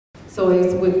So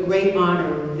it's with great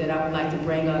honor that I would like to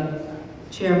bring up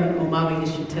Chairman Omali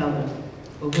Yeshitela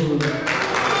Chairman.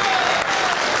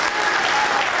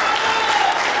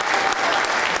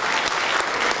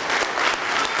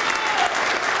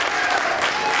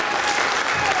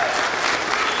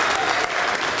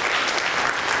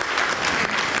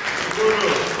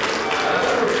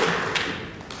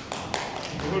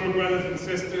 Brothers and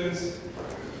sisters,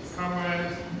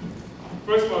 comrades,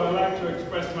 first of all, I'd like to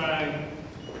express my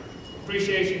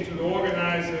appreciation to the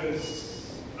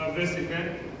organizers of this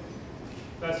event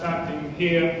that's happening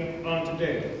here on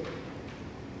today.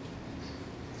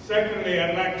 Secondly,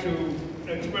 I'd like to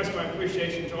express my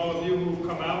appreciation to all of you who've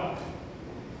come out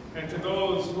and to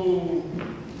those who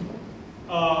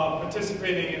are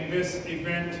participating in this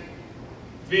event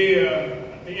via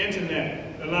the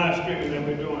internet, the live streaming that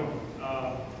we're doing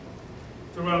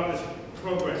throughout this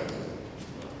program.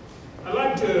 I'd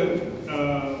like to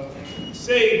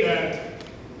say that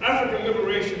African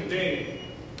Liberation Day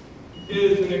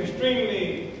is an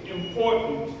extremely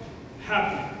important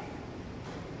happening.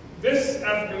 This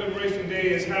African Liberation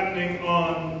Day is happening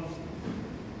on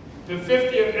the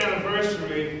 50th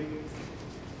anniversary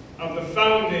of the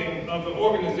founding of the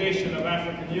Organization of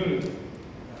African Unity.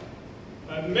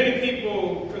 Many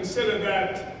people consider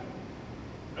that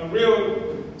a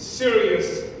real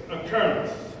serious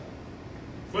occurrence.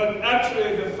 But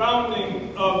actually the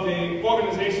founding of the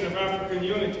Organization of African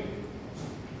Unity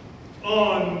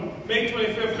on May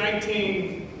 25th,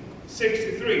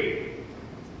 1963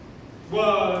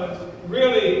 was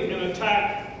really an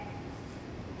attack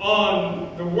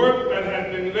on the work that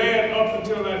had been led up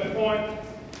until that point,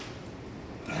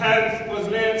 was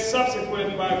led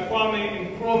subsequent by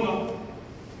Kwame Nkrumah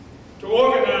to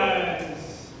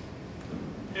organize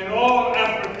an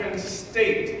all-African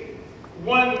state,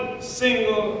 one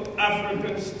single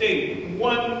African state,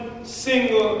 one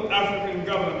single African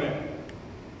government.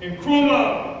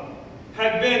 Nkrumah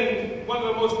had been one of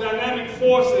the most dynamic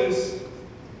forces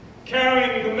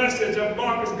carrying the message of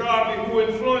Marcus Garvey, who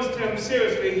influenced him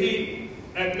seriously, he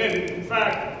admitted. In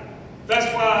fact,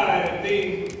 that's why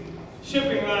the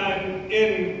shipping line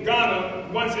in Ghana,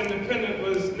 once independent,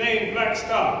 was named Black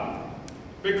Star,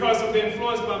 because of the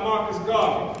influence by Marcus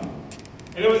Garvey.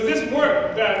 And it was this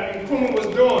work that Nkrumah was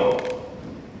doing,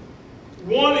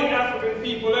 warning African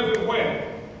people everywhere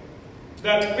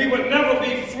that we would never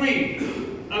be free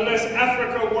unless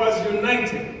Africa was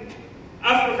united.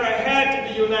 Africa had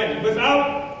to be united.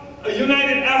 Without a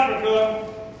united Africa,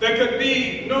 there could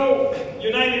be no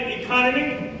united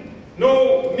economy,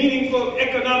 no meaningful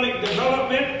economic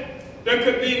development. There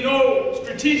could be no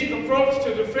strategic approach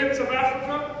to defense of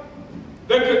Africa.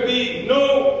 There could be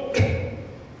no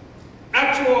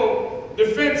actual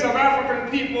defense of African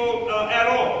people at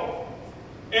all.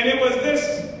 And it was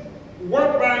this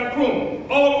work by Nkrumah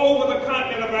all over the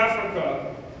continent of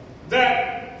Africa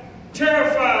that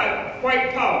terrified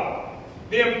white power,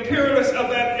 the imperialists of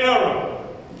that era.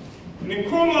 And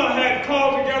Nkrumah had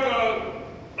called together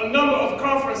a number of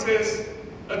conferences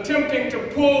attempting to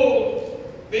pull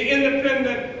the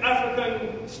independent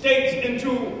African states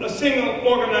into a single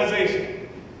organization.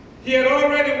 He had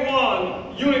already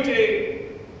won unity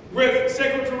with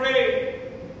Sekou Touré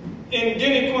in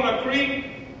Guinea-Conakry.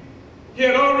 He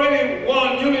had already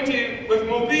won unity with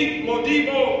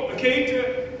Modibo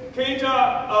Keita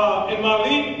in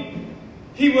Mali.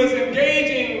 He was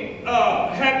engaging,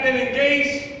 had been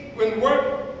engaged in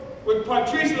work with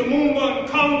Patrice Lumumba in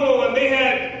Congo, and they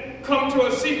had come to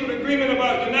a secret agreement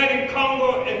about uniting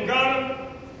Congo and Ghana.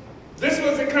 This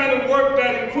was the kind of work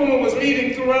that Nkrumah was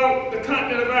leading throughout the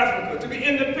continent of Africa, to be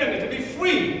independent, to be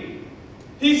free.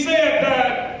 He said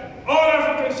that all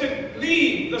Africans should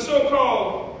leave the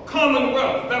so-called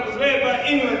Commonwealth that was led by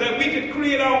England, that we could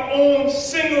create our own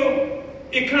single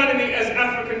economy as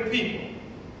African people.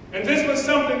 And this was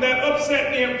something that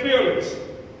upset the imperialists.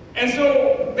 And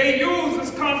so they used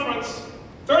this conference.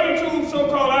 32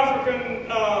 so-called African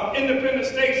independent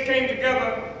states came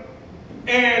together,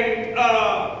 and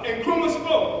Nkrumah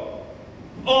spoke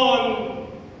on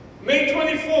May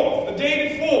 24th, the day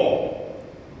before,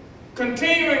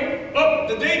 continuing up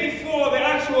the day before the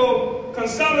actual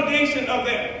consolidation of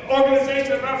the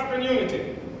Organization of African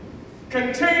Unity,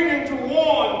 continuing to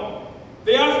warn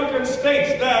the African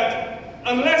states that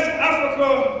unless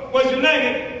Africa was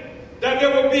united, that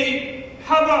there would be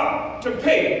havoc to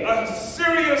pay, a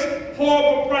serious,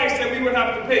 horrible price that we would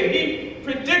have to pay. He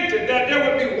predicted that there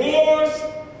would be wars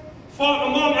fought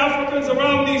among Africans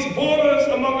around these borders,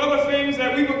 among other things,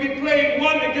 that we would be played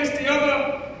one against the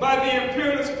other by the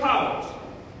imperialist powers.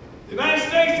 The United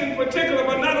States in particular,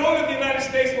 but not only the United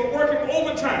States, were working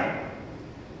overtime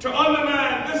to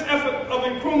undermine this effort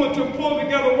goal to pull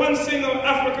together one single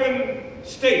African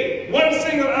state, one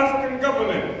single African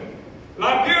government.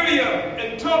 Liberia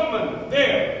and Tubman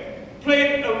there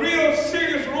played a real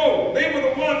serious role. They were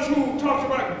the ones who talked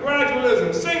about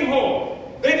gradualism,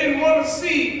 Singhole. They didn't want to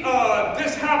see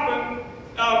this happen,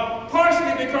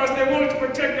 partially because they wanted to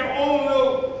protect their own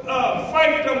little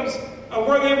fiefdoms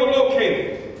where they were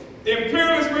located. The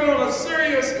imperialists went on a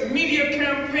serious media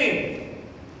campaign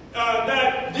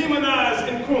that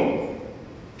demonized Nkrumah,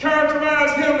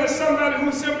 characterized him as somebody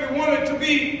who simply wanted to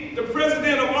be the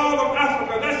president of all of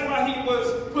Africa. That's why he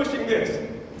was pushing this.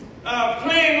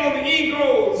 Playing on the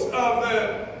egos of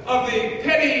the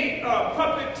petty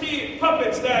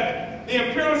puppets that the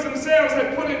imperialists themselves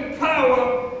had put in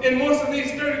power in most of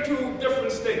these 32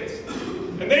 different states.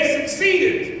 And they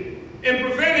succeeded in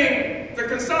preventing the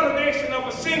consolidation of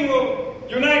a single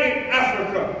united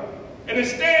Africa. And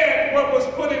instead, what was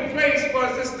put in place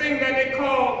was this thing that they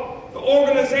call the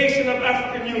Organization of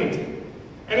African Unity.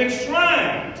 And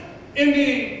enshrined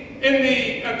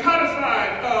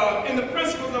codified in the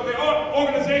principles of the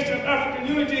Organization of African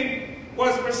Unity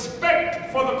was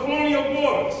respect for the colonial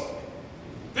borders.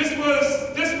 This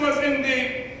was in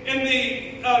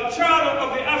the charter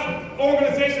of the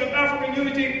Organization of African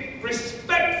Unity,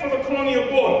 respect for the colonial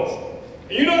borders.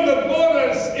 And you know, the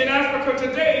borders in Africa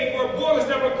today were borders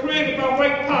that were created by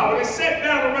white power. They sat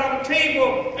down around a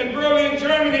table in Berlin,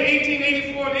 Germany,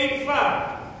 1884 and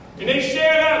 85. And they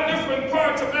shared out different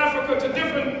parts of Africa to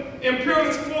different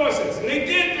imperialist forces. And they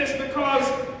did this because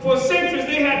for centuries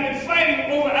they had been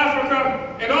fighting over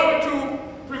Africa in order to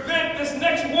prevent this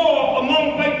next war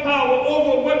among white power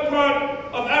over what part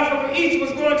of Africa each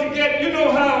was going to get. You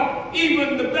know how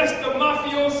even the best of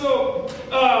mafioso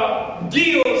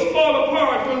deals fall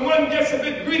apart when one gets a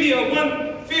bit greedy or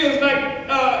one feels like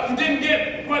he didn't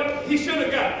get what he should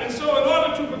have got. And so in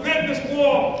order to prevent this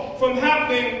war from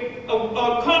happening,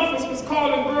 a conference was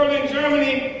called in Berlin,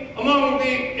 Germany, among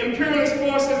the imperialist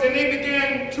forces, and they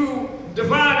began to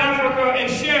divide Africa and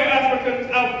share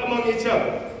Africans out among each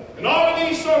other. And all of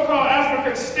these so-called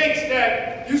African states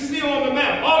that you see on the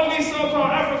map, all of these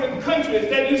so-called African countries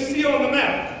that you see on the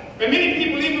map, and many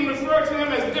people even refer to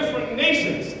them as different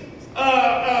nations.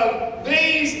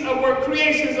 These were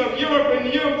creations of Europe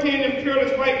and European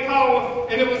imperialist white power,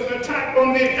 and it was an attack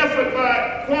on the effort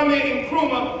by Kwame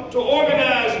Nkrumah to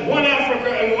organize one Africa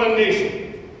and one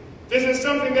nation. This is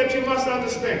something that you must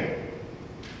understand.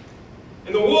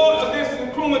 And the war against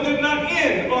Nkrumah did not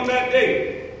end on that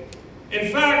day.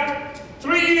 In fact,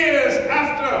 3 years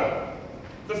after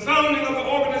the founding of the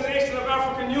Organization of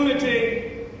African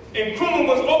Unity, Nkrumah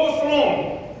was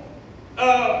overthrown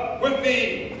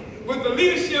with the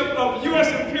leadership of U.S.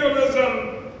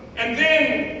 imperialism and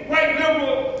then white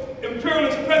liberal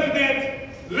imperialist president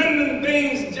Lyndon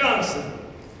Baines Johnson.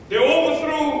 They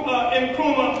overthrew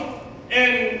Nkrumah,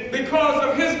 and because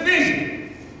of his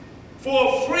vision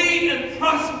for a free and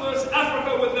prosperous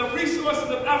Africa with the resources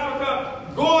of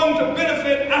Africa going to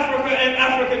benefit Africa and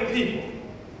African people.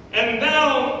 And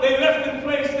now they left in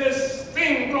place this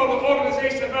thing called the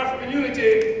Organization of African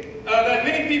Unity that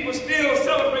many people still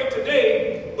celebrate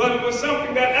today, but it was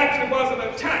something that actually was an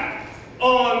attack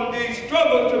on the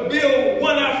struggle to build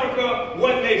one Africa,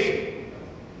 one nation.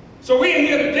 So we are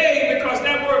here today because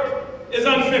that work is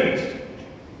unfinished.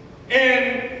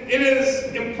 And it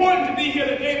is important to be here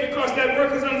today because that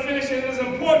work is unfinished, and it is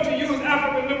important to use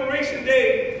African Liberation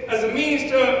Day as a means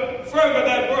to further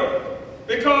that work.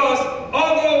 Because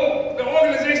although the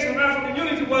Organization of African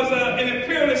Unity was an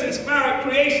imperialist-inspired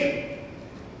creation,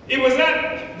 it was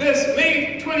at this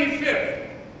May 25th,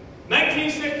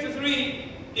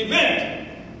 1963 event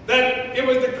that it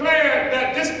was declared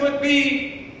that this would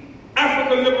be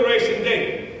African Liberation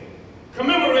Day,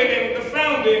 commemorating the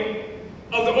founding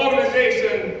of the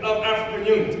Organization of African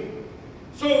Unity.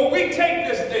 So we take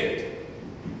this date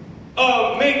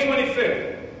of May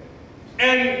 25th,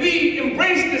 and we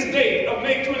embrace this date of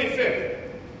May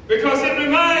 25th because it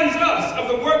reminds us of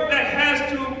the work that has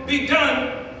to be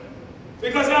done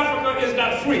because Africa is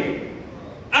not free.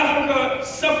 Africa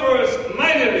suffers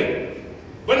mightily,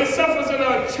 but it suffers in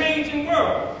a changing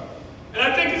world. And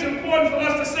I think it's important for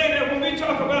us to say that when we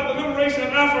talk about the liberation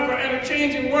of Africa and a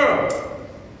changing world,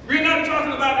 we're not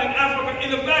talking about an Africa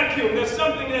in a vacuum. There's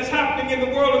something that's happening in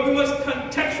the world, and we must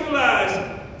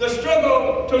contextualize the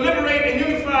struggle to liberate and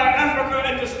unify Africa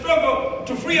and the struggle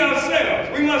to free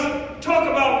ourselves. We must talk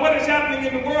about what is happening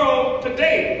in the world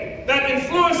today that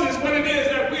influences what it is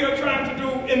that we are trying to do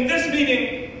in this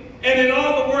meeting and in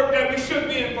all the work that we should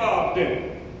be involved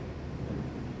in.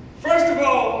 First of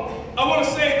all, I want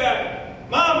to say that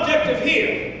my objective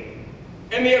here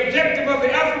And the objective of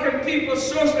the African People's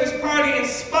Socialist Party in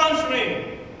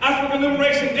sponsoring African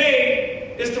Liberation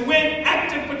Day is to win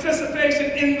active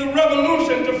participation in the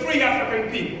revolution to free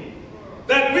African people.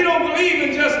 That we don't believe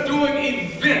in just doing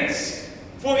events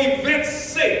for events'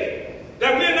 sake.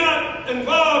 That we're not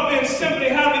involved in simply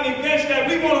having events, that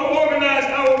we want to organize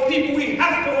our people. We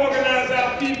have to organize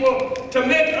our people to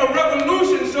make a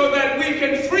revolution so that we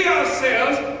can free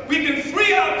ourselves, we can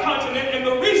free our continent, and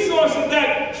the resources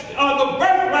that are the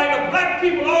birthright of black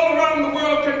people all around the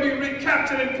world can be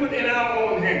recaptured and put in our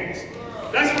own hands.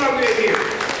 That's why we're here.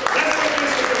 That's what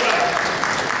this is about.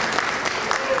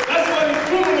 That's what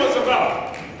Nkrumah was about.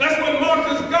 That's what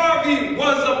Marcus Garvey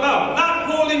was about. Not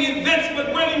holding events,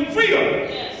 but winning freedom.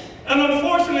 Yes. And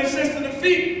unfortunately, since the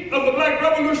defeat of the Black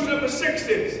Revolution of the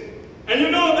 60s, and you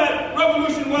know that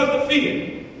revolution was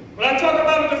defeated. When I talk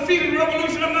about a defeated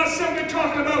revolution, I'm not simply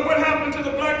talking about what happened to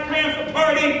the Black Panther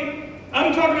Party.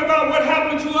 I'm talking about what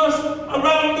happened to us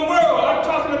around the world. I'm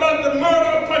talking about the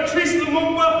murder of Patrice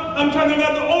Lumumba. I'm talking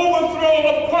about the overthrow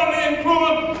of Kwame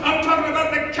Nkrumah. I'm talking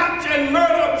about the capture and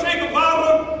murder of Che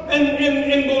Guevara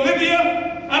in Bolivia.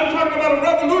 I'm talking about a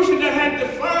revolution that had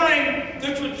defined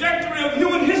the trajectory of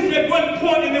human history at one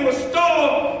point, and it was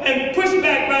stalled and pushed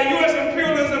back by U.S.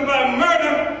 imperialism, by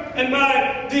murder, and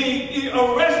by the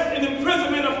arrest and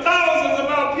imprisonment of thousands of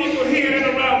our people here and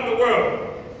around the world.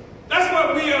 That's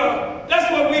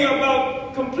what we are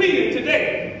about completing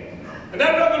today. And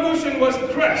that revolution was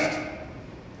crushed.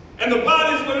 And the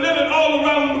bodies were living all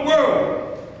around the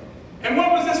world. And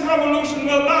what was this revolution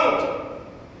about?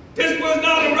 This was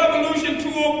not a revolution to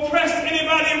oppress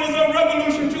anybody. It was a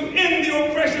revolution to end the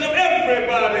oppression of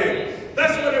everybody.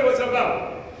 That's what it was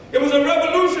about. It was a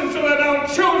revolution so that our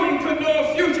children could know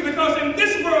a future. Because in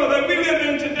this world that we live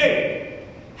in today,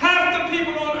 half the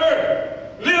people on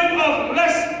earth live off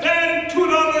less than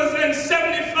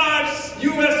 $2.75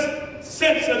 US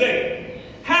cents a day.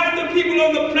 Half the people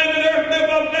on the planet Earth live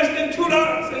off less than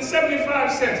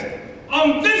 $2.75.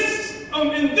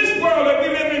 In this world that we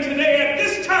live in today, at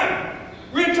this time,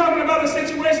 we're talking about a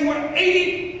situation where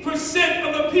 80%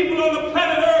 of the people on the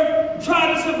planet Earth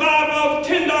try to survive off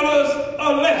 $10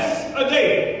 or less a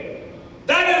day.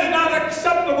 That is not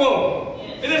acceptable.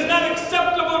 It is not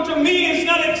acceptable to me, it's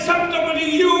not acceptable to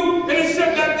you, and it's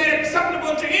not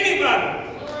acceptable to anybody.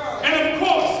 And of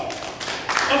course,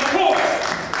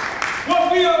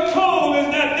 what we are told is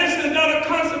that this is not a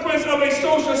consequence of a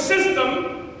social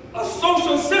system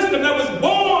that was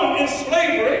born in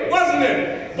slavery, wasn't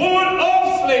it? Born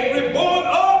of slavery, born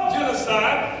of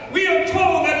genocide. We are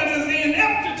told that it is the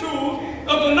ineptitude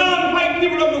of the non-white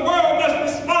people of the world that's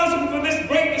responsible for this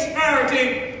great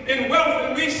disparity in wealth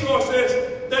and resources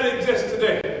that exist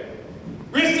today.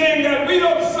 We're saying that we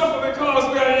don't suffer because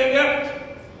we are inept.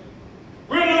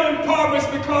 We're not impoverished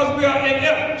because we are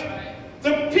inept.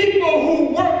 The people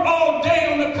who work all day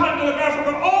on the continent of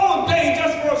Africa, all day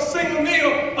just for a single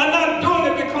meal, are not doing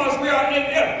it because we are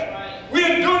inept. We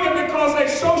are doing it because a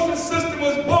social system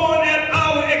was born at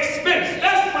our expense.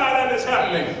 That's why that is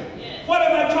happening. What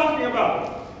am I talking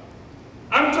about?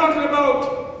 I'm talking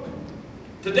about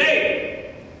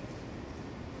today.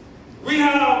 We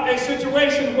have a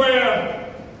situation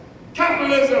where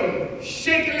capitalism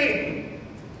shakily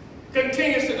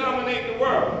continues to dominate the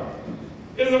world.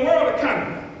 It is a world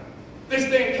economy, this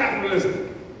thing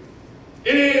capitalism.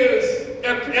 It is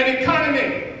an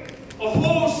economy, a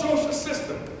whole social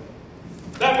system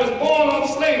that was born of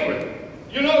slavery.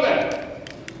 You know that.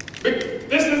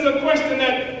 This is a question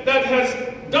that has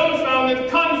dumbfounded,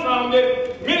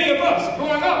 confounded many of us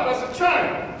growing up as a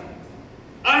child.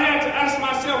 I had to ask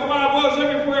myself why I was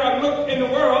everywhere I looked in the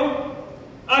world.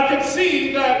 I could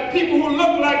see that people who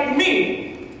looked like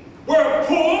me were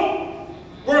poor,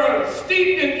 were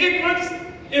steeped in ignorance,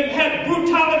 and had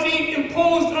brutality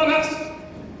imposed on us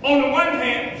on the one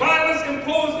hand, violence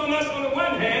imposed on us on the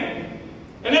one hand,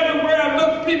 and everywhere I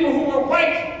looked, people who were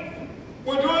white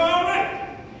were doing all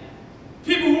right.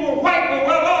 People who were white were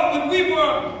well off, but we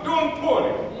were doing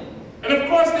poorly. And of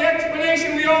course, the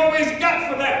explanation we always got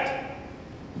for that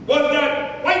was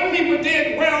that white people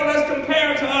did well as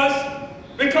compared to us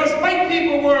because white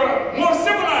people were more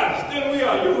civilized than we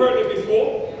are. You've heard it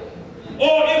before.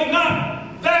 Or if not,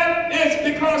 that is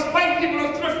because white people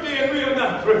are thrifty and we are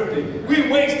not thrifty. We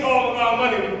waste all of our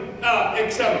money,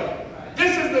 etc.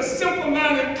 This is the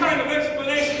simple-minded kind of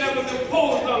explanation that was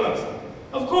imposed on us.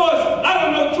 Of course, I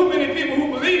don't know too many people who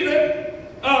believe it,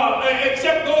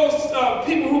 except those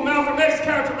people who Malcolm X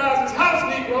characterized as house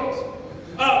Negroes.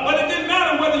 But it didn't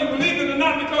matter whether you believed it or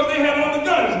not because they had all the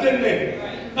guns, didn't they?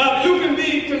 You can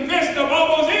be convinced of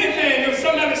almost anything if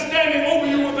somebody's standing over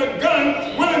you with a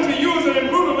gun, willing to use it and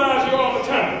brutalize you all the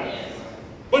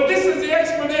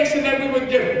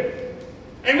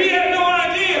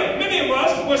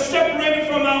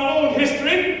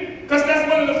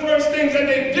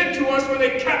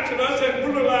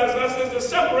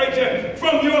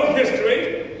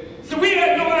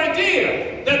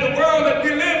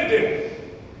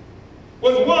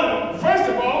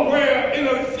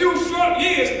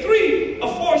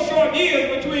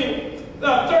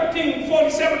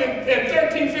started in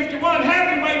 1351,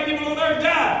 half the white people on earth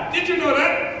died. Did you know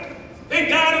that? They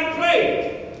died of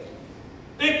plague.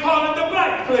 They call it the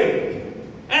Black Plague.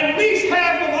 At least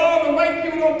half of all the white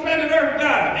people on planet Earth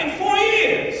died in 4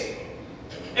 years.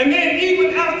 And then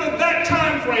even after that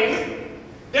time frame,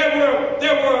 there were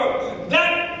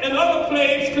that and other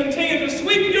plagues continued to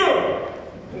sweep Europe,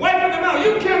 wiping them out.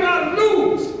 You cannot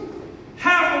lose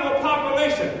half of a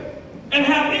population and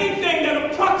have anything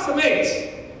that approximates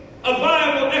a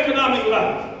viable economic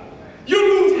life. You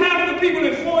lose half of the people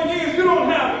in 4 years, you don't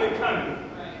have an economy.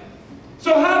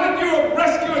 So how did Europe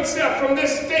rescue itself from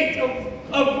this state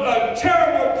of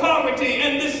terrible poverty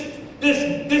and this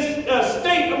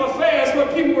state of affairs where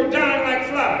people were dying like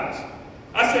flies?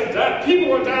 I said that people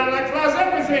were dying like flies,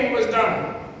 everything was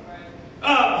dying.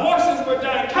 Horses were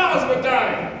dying, cows were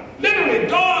dying, literally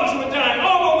dogs were dying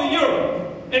all over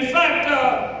Europe. In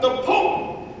fact, the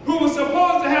Pope, who was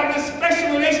supposed to have this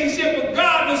special relationship with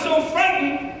God, was so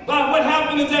frightened by what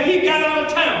happened is that he got out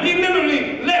of town. He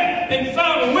literally left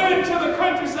and went into the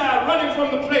countryside running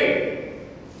from the plague.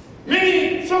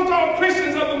 Many so-called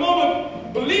Christians of the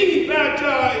moment believed that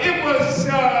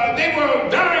they were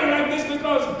dying like this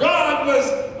because God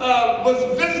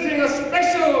was visiting a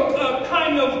special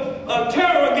kind of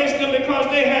terror against them because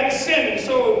they had sinned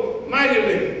so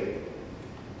mightily.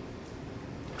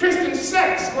 Christian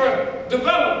sects were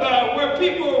developed where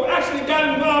people actually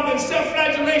got involved in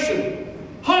self-flagellation.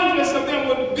 Hundreds of them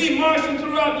would be marching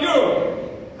throughout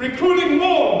Europe, recruiting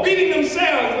more, beating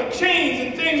themselves with chains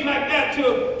and things like that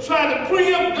to try to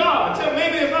pre-empt God. So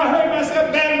maybe if I hurt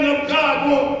myself bad enough, God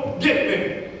won't get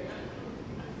me.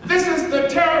 This is the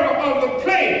terror of the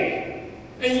plague.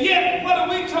 And yet, what are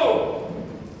we told?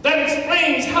 That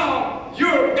explains how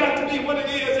Europe got to be what it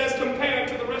is as compared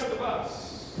to the rest of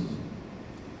us.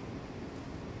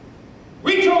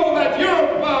 We told that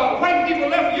white people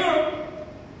left Europe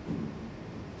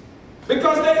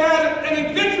because they had an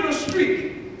adventurous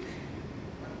streak,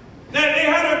 that they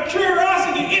had a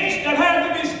curiosity itch that had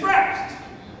to be scratched.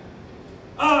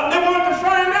 They wanted to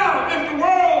find out if the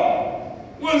world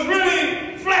was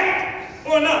really flat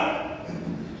or not.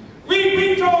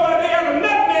 We told that they had a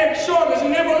nutmeg shortage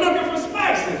and they were looking for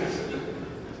spices.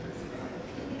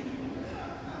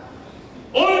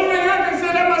 Only thing I can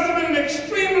say, that must have been an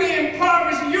extremely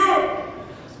impoverished Europe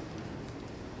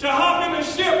to hop in a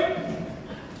ship,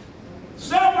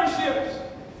 several ships.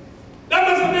 That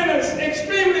must have been an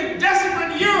extremely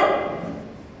desperate Europe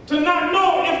to not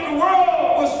know if the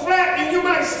world was flat and you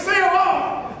might sail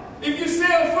off if you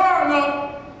sail far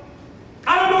enough.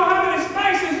 I don't know how many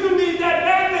spices you need that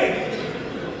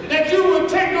badly that you would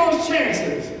take those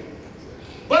chances.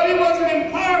 But it was an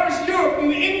impoverished Europe,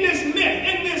 and in this myth,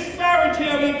 in this fairy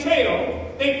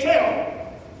tale they tell,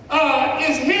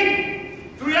 is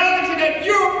hidden the reality that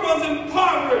Europe was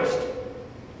impoverished.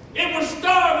 It was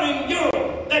starving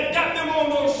Europe that got them on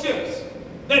those ships,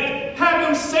 that had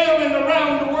them sailing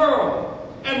around the world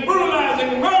and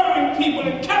brutalizing, murdering people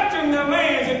and capturing their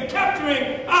lands and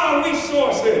capturing our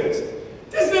resources.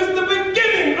 This is the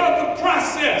beginning of the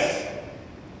process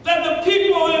that the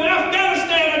people in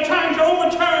Afghanistan are trying to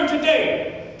overturn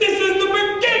today. This is the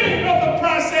beginning of the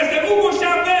process that Hugo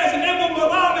Chavez and Evo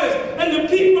Morales and the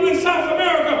people in South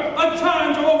America are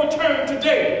trying to overturn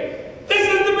today. This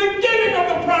is the beginning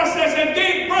of the process that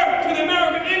gave birth to the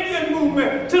American Indian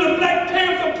movement, to the Black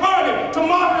Panther Party, to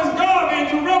Marcus Garvey, and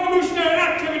to revolutionary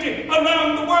activity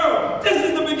around the world. This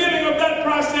is the beginning of that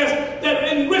process that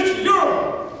enriched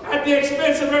Europe at the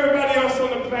expense of everybody else on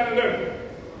the planet Earth.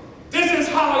 This is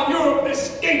how Europe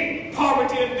escaped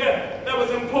poverty and death that was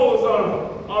imposed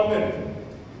on them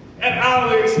at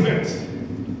our expense.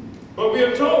 But we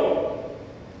are told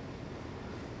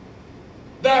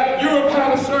that Europe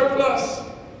had a surplus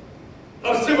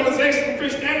of civilization and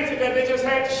Christianity that they just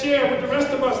had to share with the rest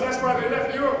of us. That's why they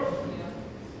left Europe.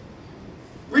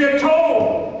 We are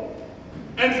told,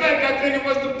 in fact, I think it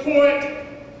was the poet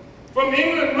from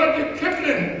England, Rudyard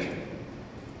Kipling,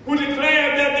 who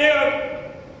declared that their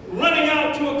running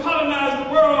out to colonize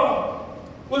the world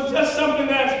was just something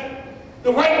that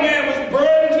the white man was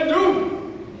burdened to do.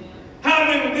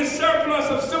 Having this surplus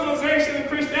of civilization and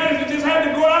Christianity, just had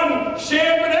to go out and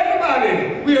share it with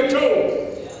everybody, we are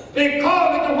told. They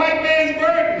called it the white man's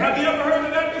burden. Have you ever heard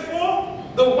of that before?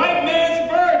 The white man's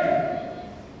burden.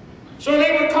 So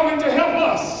they were coming to help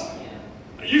us.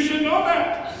 You should know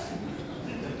that.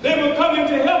 They were coming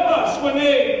to help us when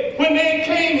they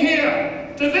came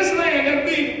here to this land that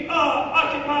we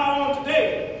occupy on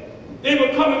today. They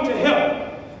were coming to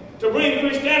help, to bring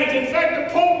Christianity. In fact,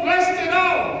 the Pope blessed it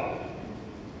all.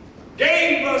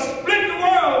 Split the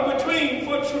world for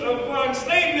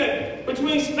enslavement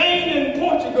between Spain and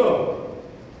Portugal.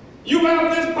 You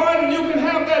have this part and you can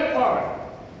have that part.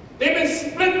 They've been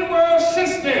splitting the world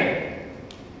since then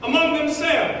among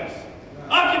themselves,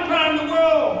 occupying the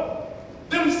world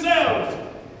themselves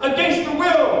against the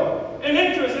will and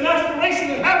interest and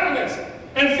aspiration and happiness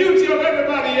and future of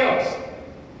everybody else.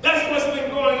 That's what's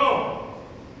been going on.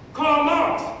 Karl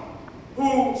Marx,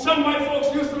 who some white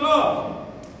folks used to love,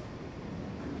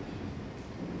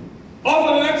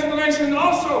 offered an explanation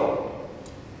also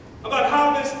about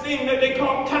how this thing that they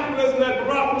call capitalism that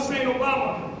Barack Hussein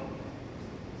Obama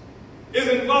is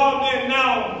involved in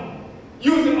now,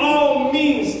 using all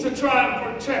means to try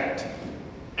and protect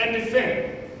and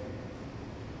defend.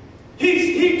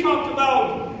 He talked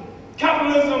about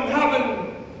capitalism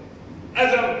having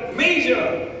as a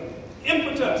major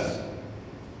impetus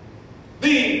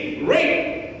the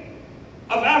rape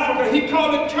of Africa. He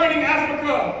called it turning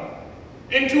Africa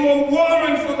into a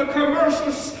warren for the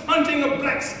commercial hunting of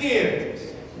black skins.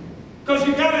 Because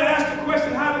you got to ask the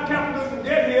question, how did capitalism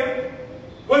get here?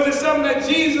 Was it something that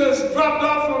Jesus dropped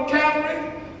off from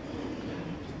Calvary?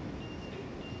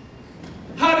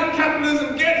 How did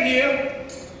capitalism get here?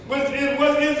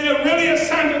 Is there really a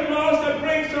Santa Claus that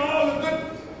brings to all the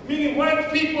good, meaning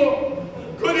white people,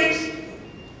 goodies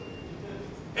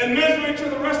and misery to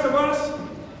the rest of us?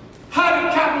 How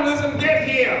did capitalism get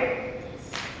here?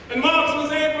 And Marx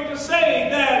was able to say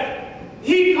that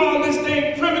he called this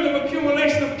thing primitive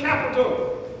accumulation of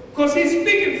capital, because he's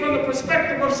speaking from the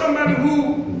perspective of somebody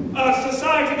who, a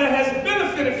society that has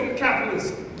benefited from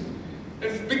capitalism.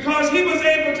 And because he was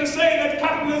able to say that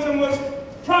capitalism was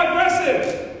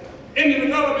progressive in the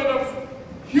development of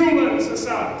human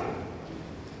society.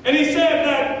 And he said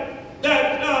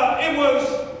that it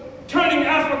was turning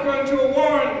Africa into a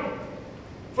warren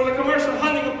for the commercial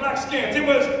hunting of black skins. It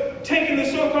was taking the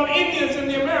so-called Indians in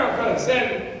the Americas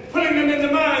and putting them in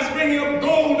the mines, bringing up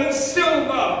gold and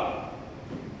silver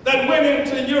that went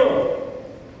into Europe.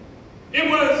 It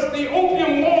was the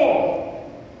Opium War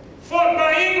fought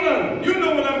by England. You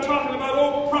know what I'm talking about,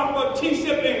 old proper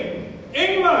tea-sipping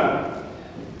England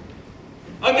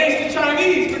against the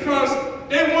Chinese, because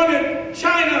they wanted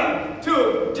China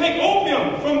to take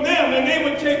opium from them and they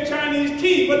would take Chinese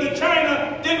tea, but the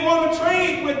China didn't want to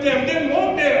trade with them, didn't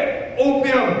want their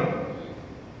opium.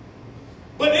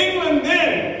 But England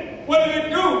then, what did it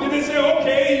do? Did it say,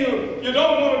 okay, you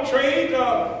don't want to trade,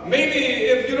 maybe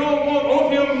if you don't want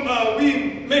opium,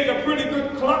 we make a pretty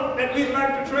good clock that we'd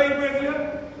like to trade with you?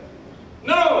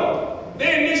 No,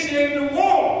 they initiated the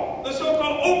war, the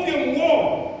so-called Opium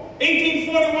War.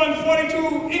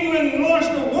 1841-42, England launched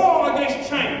a war against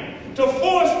China to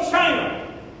force China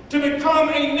to become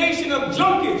a nation of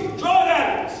junkies, drug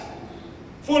addicts,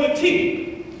 for the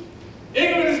tea.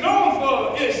 England is known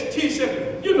for its tea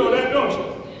sipping. You know that, don't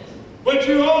you? But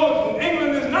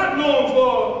England is not known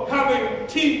for having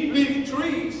tea leaf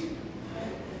trees.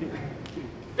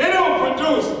 They don't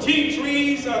produce tea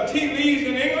trees or tea leaves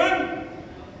in England.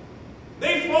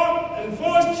 They fought and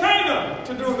forced China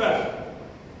to do that.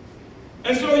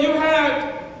 And so you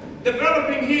had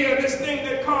developing here this thing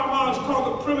that Karl Marx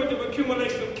called the primitive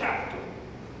accumulation of capital.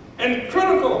 And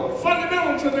critical,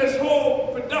 fundamental to this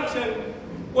whole production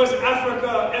was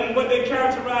Africa and what they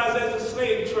characterized as a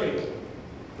slave trade.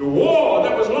 The war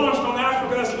that was launched on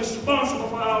Africa that's responsible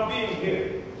for our being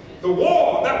here. The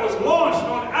war that was launched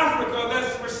on Africa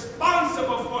that's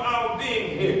responsible for our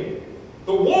being here.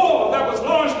 The war that was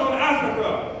launched on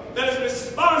Africa that is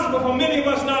responsible for many of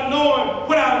us not knowing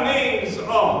what our names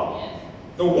are.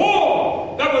 The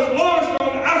war that was launched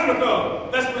on Africa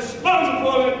that's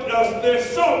responsible for the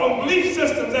assault on belief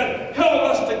systems that held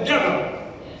us together.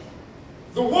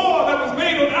 The war that was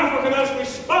made on Africa that's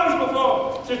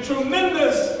responsible for the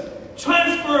tremendous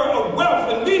transfer of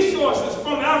wealth and resources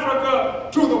from Africa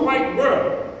to the white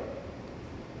world.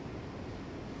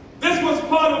 This was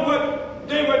part of what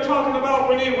they were talking about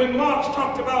when Marx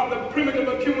talked about the primitive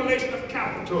accumulation of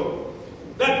capital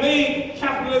that made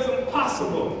capitalism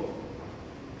possible.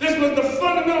 This was the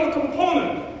fundamental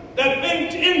component that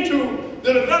went into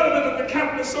the development of the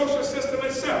capitalist social system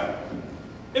itself.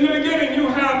 In the beginning, you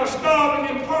have a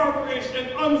starving, impoverished, and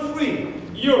unfree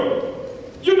Europe.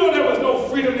 You know there was no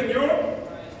freedom in Europe.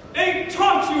 They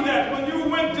taught you that when you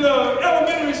went to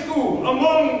elementary school.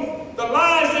 Among the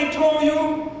lies they told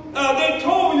you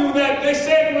that they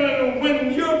said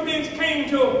when Europeans came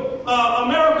to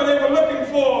America, they were looking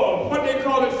for what they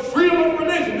called it freedom of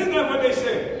religion. Isn't that what they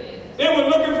said? They were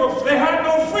looking for, they had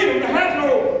no freedom. They had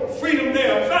no freedom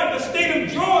there. In fact, the state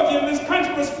of Georgia in this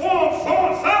country was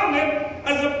founded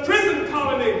as a prison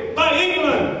colony by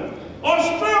England.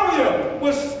 Australia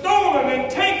was stolen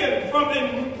and taken from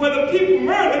and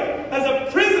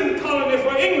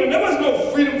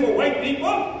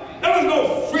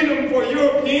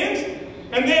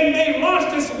And then they launched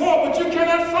this war, but you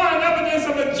cannot find evidence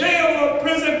of a jail or a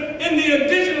prison in the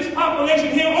indigenous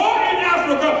population here or in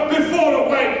Africa before the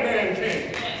white man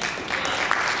came.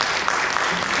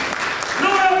 No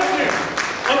evidence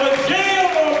of a jail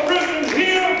or a prison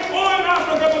here or in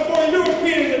Africa before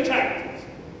Europeans attacked us.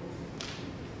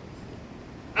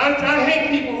 I hate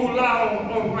people who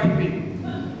lie on white people.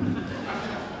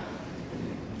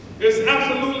 It's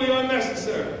absolutely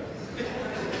unnecessary.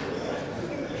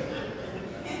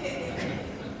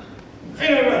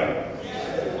 Anyway,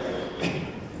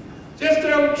 just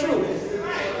tell the truth.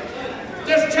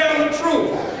 Just tell the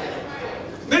truth.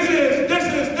 This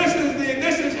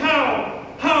is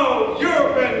how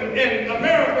Europe and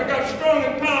America got strong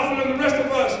and powerful, and the rest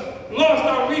of us lost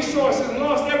our resources and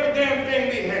lost every damn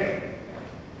thing we had.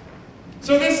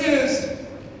 So this is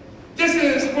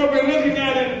what we're looking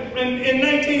at in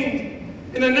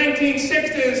the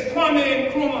 1960s.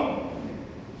 Kwame Nkrumah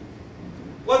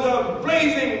was a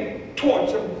blazing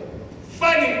torch of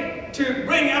fighting to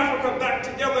bring Africa back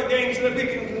together again so that we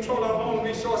can control our own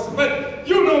resources. But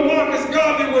you know Marcus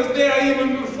Garvey was there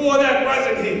even before that,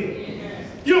 wasn't he?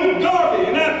 You know Garvey,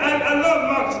 and I love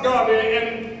Marcus Garvey,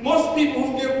 and most people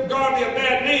who give Garvey a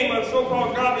bad name are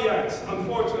so-called Garveyites,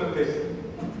 unfortunately.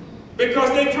 Because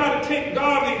they try to take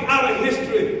Garvey out of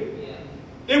history.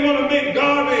 They want to make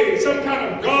Garvey some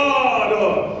kind of god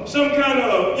or some kind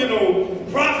of,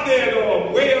 prophet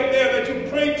or way up there that you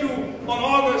pray to on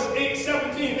August 8th,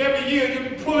 17th. Every year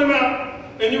you pull him out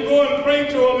and you go and pray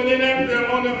to him, and then after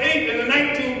on the 8th and the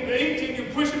 19th, the 18th, you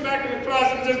push him back in the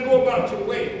closet and just go about your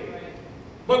way.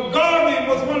 But Garvey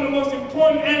was one of the most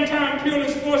important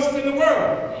anti-imperialist forces in the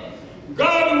world.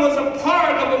 Garvey was a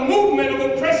part of a movement of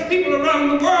oppressed people around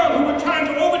the world who were trying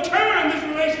to overturn this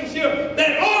relationship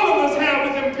that all of us have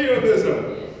with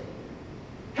imperialism.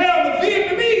 Hell, the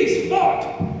Vietnamese fought.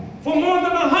 For more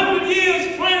than 100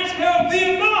 years, France held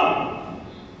Vietnam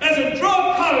as a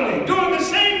drug colony, doing the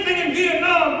same thing in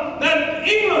Vietnam that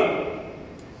England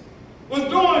was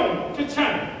doing to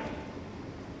China.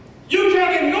 You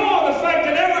can't ignore the fact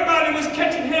that everybody was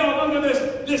catching hell under this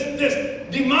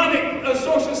demonic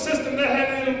social system that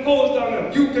had been imposed on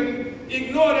them. You can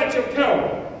ignore that at your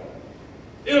peril.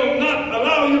 It'll not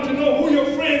allow you to know who your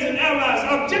friends and allies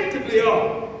objectively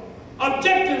are.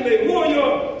 Objectively,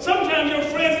 sometimes your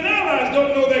friends and allies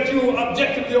don't know that you're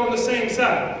objectively on the same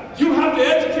side. You have to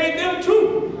educate them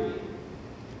too.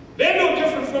 They're no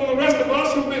different from the rest of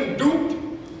us who've been duped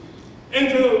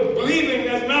into believing,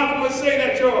 as Malcolm would say,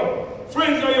 that your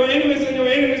friends are your enemies and your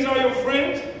enemies are your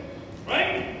friends,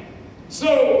 right?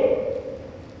 So,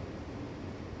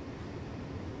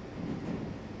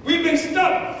 we've been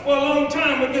stuck for a long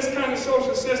time with this kind of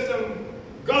social system.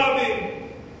 Garvey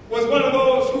was one of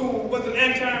those who was an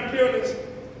anti-imperialist,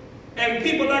 and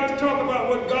people like to talk about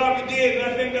what Garvey did,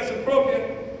 and I think that's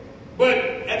appropriate. But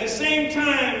at the same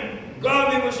time,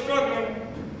 Garvey was struggling.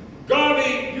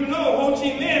 Garvey, Ho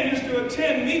Chi Minh used to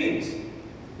attend meetings.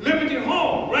 Liberty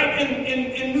Hall, right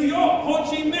in New York, Ho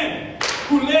Chi Minh,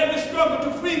 who led the struggle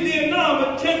to free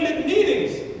Vietnam, attended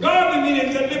meetings, Garvey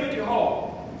meetings at Liberty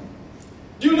Hall.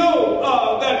 You know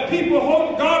that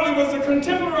Garvey was a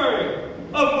contemporary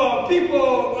of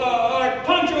people like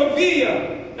Pancho Villa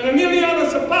and Emiliano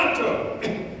Zapata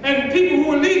and people who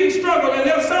were leading struggle in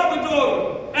El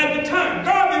Salvador at the time.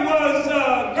 Garvey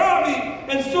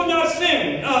and Sun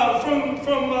Yat-sen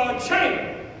from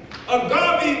China.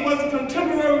 Garvey was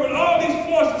contemporary with all these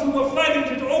forces who were fighting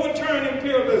to overturn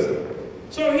imperialism.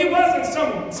 So he wasn't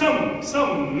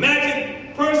some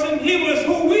magic person. He was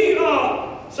who we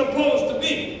are supposed to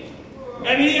be.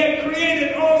 And he had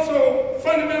created also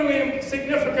fundamentally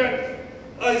significant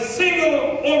a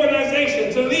single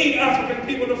organization to lead African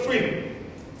people to freedom.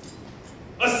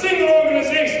 A single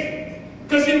organization,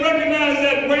 because he recognized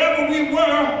that wherever we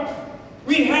were,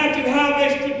 we had to have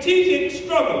a strategic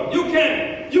struggle. You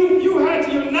had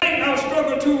to unite our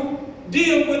struggle to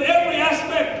deal with every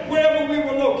aspect wherever we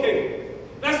were located.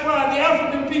 That's why the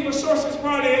African People's Socialist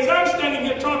Party, as I'm standing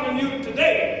here talking to you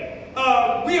today,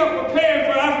 we are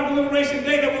preparing for African Liberation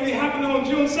Day that will be happening on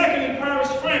June 2nd in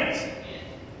Paris, France.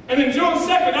 And in June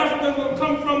 2nd, Africans will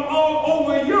come from all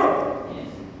over Europe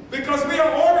because we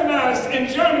are organized in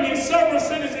Germany, in several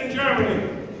cities in Germany.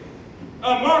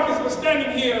 Marcus was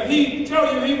standing here. He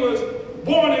tell you he was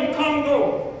born in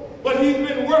Congo, but he's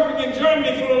been working in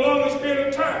Germany for the longest period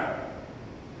of time.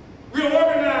 We are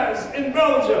organized in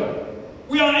Belgium.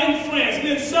 We are in France.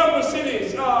 We're in several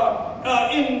cities in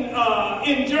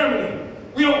Germany.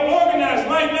 We are organized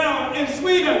right now in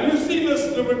Sweden. You see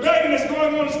the rebellion that's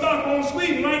going on in Stockholm,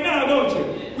 Sweden right now, don't you?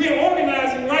 We are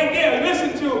organizing right there.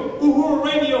 Listen to Uhuru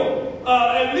Radio.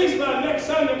 at least by next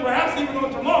Sunday, perhaps even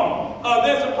on tomorrow,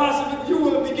 there's a possibility you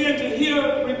will begin to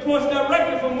hear reports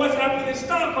directly from what's happening in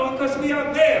Stockholm, because we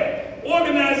are there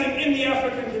organizing in the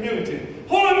African community.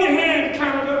 Hold your hand,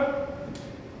 Canada.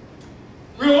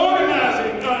 We're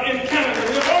organizing in Canada.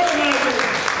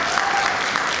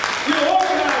 We're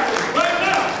organizing right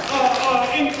now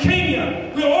in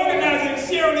Kenya. We're organizing in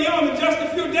Sierra Leone. In just a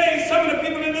few days, some of the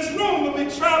people in this room will be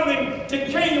traveling to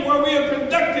Kenya, where we are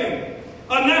conducting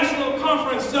a national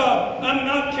conference,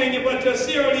 not Kenya, but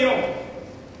Sierra Leone.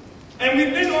 And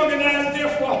we've been organized there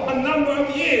for a number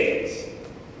of years.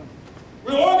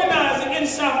 We're organizing in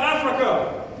South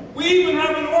Africa. We even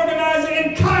have an organizer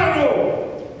in Cairo.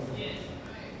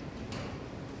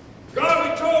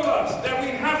 God told us that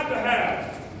we have to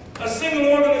have a single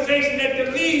organization that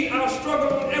can lead our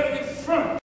struggle on every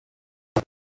front.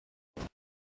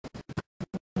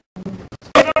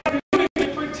 Our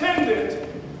community pretended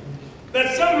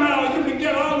that somehow you can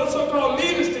get all the so-called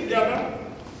leaders together,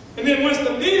 and then once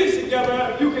the leaders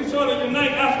together, you can sort of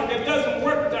unite Africa. It doesn't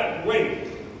work that way.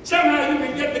 Somehow you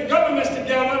can get the governments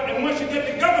together, and once you get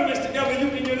the governments together, you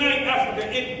can unite Africa.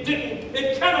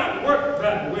 It cannot work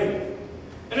that way.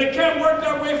 And it can't work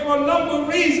that way for a number of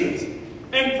reasons.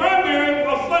 And primary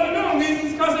or fundamental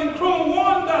reasons, because Nkrumah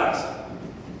warned us.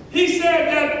 He said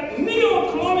that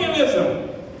neo-colonialism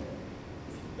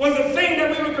was a thing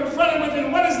that we were confronted with.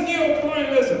 And what is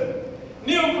neo-colonialism?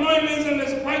 Neo-colonialism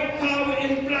is white power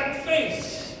in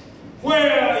blackface,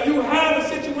 where you have a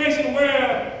situation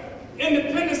where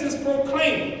independence is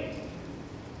proclaimed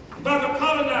by the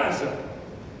colonizer.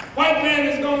 White man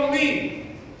is going to lead.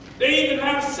 They even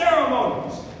have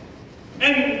ceremonies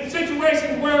and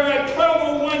situations where at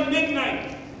 12:01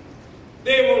 midnight,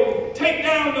 they will take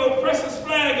down the oppressor's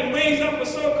flag and raise up a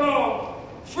so-called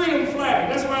freedom flag.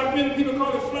 That's why many people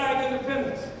call it flag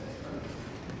independence.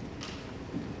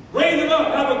 Raise it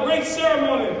up, have a great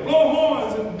ceremony, blow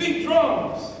horns and beat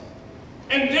drums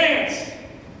and dance.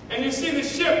 And you see the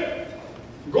ship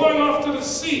going off to the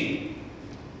sea.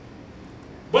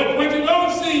 But what you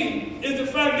don't see is the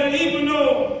fact that even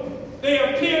though they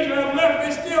appear to have left,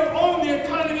 they still own the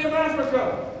economy of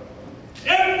Africa.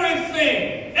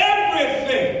 Everything,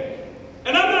 everything.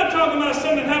 And I'm not talking about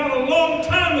something that happened a long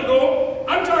time ago.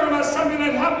 I'm talking about something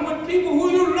that happened with people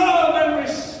who you love and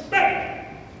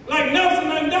respect, like Nelson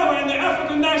Mandela and the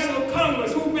African National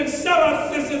Congress, who've been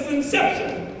sellouts since its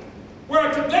inception.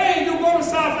 Where today you go to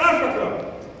South Africa,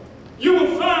 you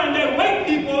will find that white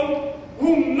people,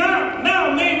 who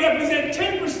now may represent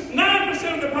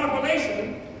 9% of the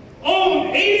population,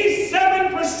 own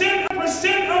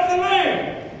 87% of the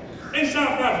land in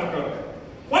South Africa.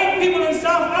 White people in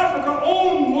South Africa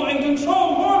own more and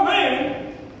control more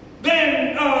land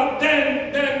than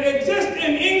exists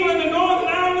in England and Northern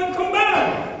Ireland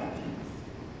combined.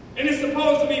 And it's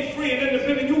supposed to be free and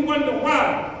independent. You wonder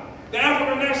why the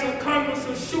African National Congress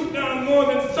will shoot down more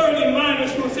than 30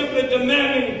 miners who are simply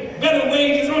demanding better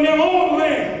wages on their own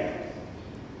land.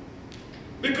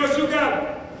 Because you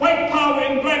got white power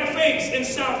in blackface in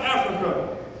South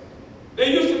Africa.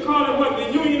 They used to call it what?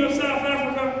 The Union of South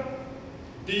Africa?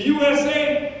 The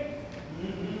USA?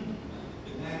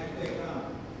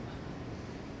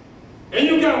 And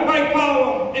you got white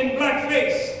power in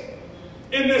blackface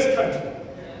in this country.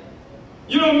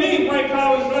 You don't need white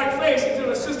power in blackface until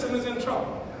the system is in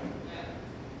trouble.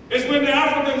 It's when the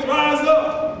Africans rise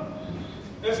up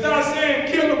and start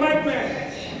saying, kill the white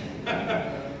man.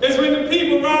 It's when the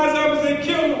people rise up and say,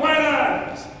 kill the white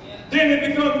eyes. Then it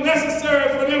becomes necessary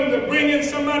for them to bring in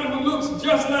somebody who looks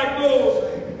just like those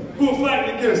who are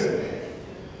fighting against them.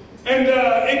 And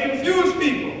it confused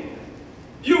people.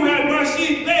 You had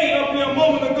Rashid Bey up here a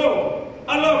moment ago.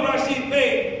 I love Rashid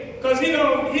Bey because he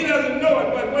doesn't know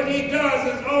it, but what he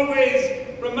does is always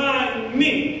remind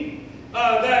me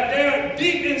that there,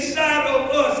 deep inside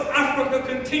of us, Africa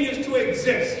continues to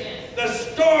exist. The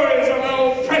stories of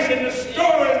our oppression, the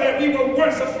stories that we were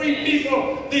once a free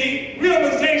people, the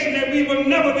realization that we will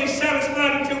never be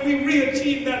satisfied until we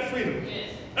re-achieve that freedom.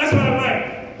 That's what I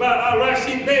like about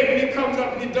Rashid Bey when he comes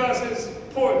up and he does his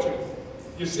poetry,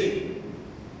 you see.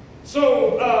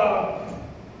 So,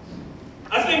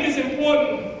 I think it's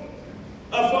important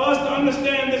for us to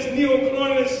understand this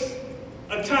neo-colonialist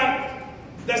attack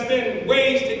that's been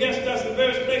waged against us in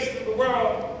various places of the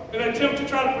world in an attempt to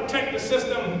try to protect the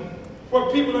system where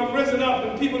people have risen up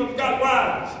and people have got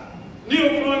wise.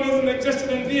 Neo-colonialism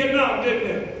existed in Vietnam, didn't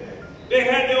it? They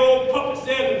had their old puppets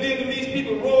there, the Vietnamese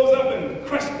people rose up and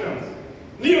crushed them.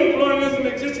 Neo-colonialism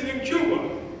existed in Cuba.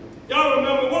 Y'all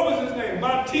remember, what was his name?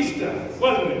 Batista,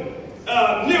 wasn't it?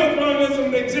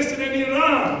 Neo-colonialism existed in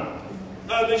Iran.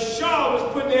 The Shah was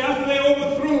put there after they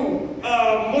overthrew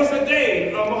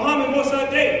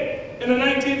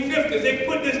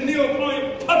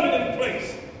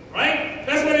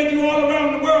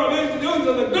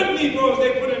Negroes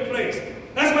they put in place.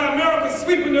 That's why America's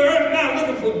sweeping the earth now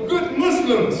looking for good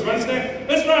Muslims, you understand?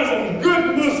 Let's find some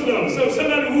good Muslims, so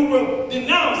somebody who will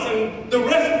denounce and the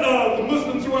rest of the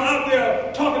Muslims who are out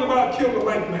there talking about kill the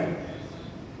white man.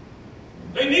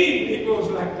 They need Negroes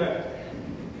like that.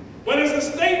 But it's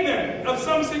a statement of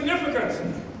some significance.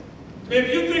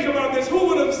 If you think about this, who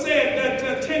would have said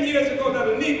that 10 years ago that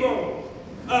a Negro,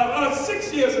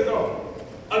 6 years ago,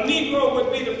 a Negro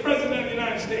would be the President of the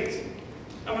United States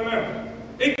of America?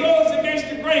 It goes against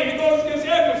the grain. It goes against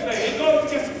everything. It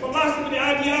goes against the philosophy, the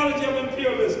ideology of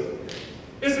imperialism.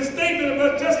 It's a statement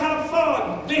about just how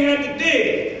far they had to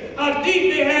dig, how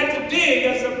deep they had to dig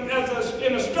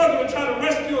in a struggle to try to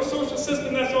rescue a social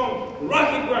system that's on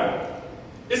rocky ground.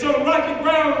 It's on rocky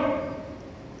ground.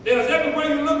 There's everywhere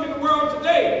you look in the world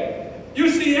today, you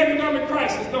see economic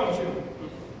crisis, don't you?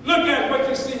 Look at what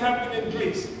you see happening in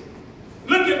Greece.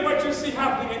 Look at what you see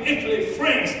happening in Italy,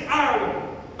 France, Ireland,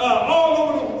 all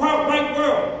over the white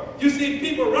world. You see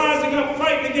people rising up,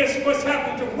 fighting against what's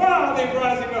happening to them. Why are they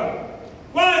rising up?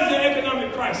 Why is there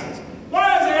economic crisis?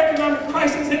 Why is there economic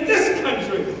crisis in this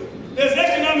country? There's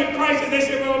economic crisis. They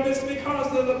say, well, this is because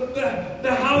of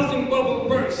the housing bubble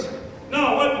burst.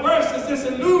 No, what burst is this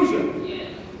illusion.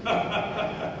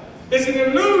 It's an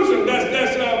illusion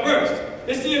that's burst.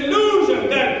 It's the illusion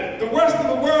that the rest of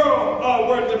the world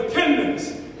were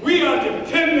dependents. We are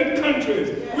dependent countries.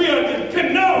 We are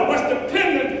dependent. No, what's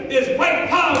dependent is white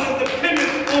power is dependent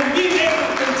on being able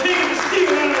to continue to steal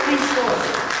our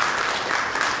resources.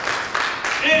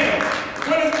 And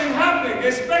what has been happening,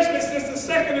 especially since the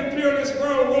Second Imperialist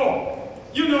World War,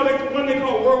 you know the one they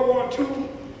call World War II?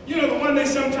 You know the one they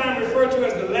sometimes refer to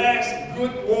as the last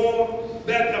good war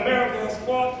that America has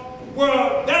fought?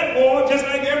 Well, that war, just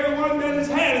like every one that has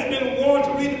had, has been a war to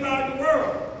redivide the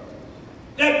world.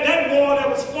 That war that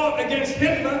was fought against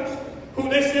Hitler, who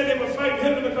they said they were fighting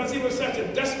Hitler because he was such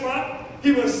a despot,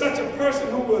 he was such a person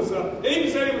who was, they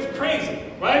even said he was crazy,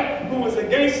 right? Who was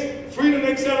against freedom,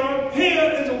 etc.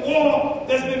 Here is a war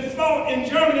that's been fought in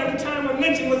Germany at the time of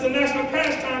lynching was a national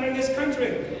pastime in this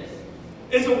country.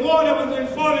 It's a war that was being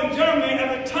fought in Germany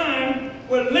at a time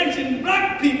when lynching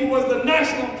black people was the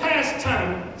national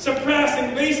pastime,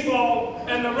 surpassing baseball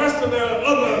and the rest of their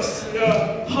other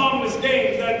harmless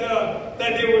games that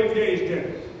they were engaged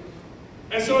in.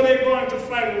 And so they're going to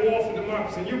fight a war for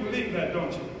democracy. You believe that,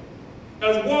 don't you?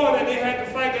 There's a war that they had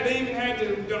to fight that they even had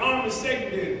the army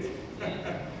segregated.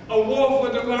 A war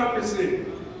for democracy.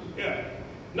 Yeah.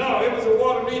 No, it was a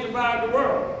war to redivide the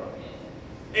world.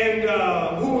 And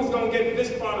who was going to get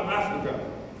this part of Africa?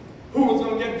 Who was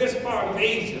going to get this part of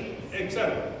Asia,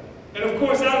 etc. And of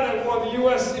course, out of that war, the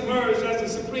U.S. emerged as the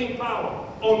supreme power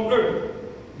on earth.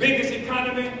 Biggest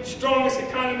economy, strongest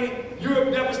economy,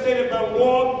 Europe devastated by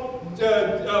war.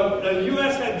 The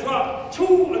U.S. had dropped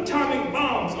 2 atomic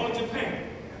bombs on Japan.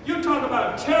 You're talking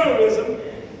about terrorism.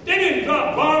 They didn't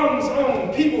drop bombs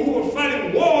on people who were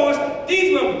fighting wars.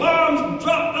 These were bombs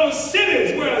dropped on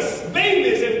cities where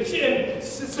babies and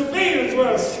civilians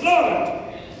were slaughtered.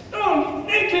 No,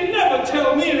 they can never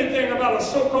tell me anything about a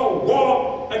so-called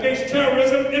war against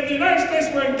terrorism. If the United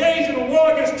States were engaged in a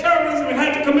war against terrorism, it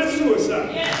had to commit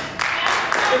suicide. Yes.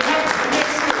 It had to commit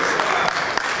suicide.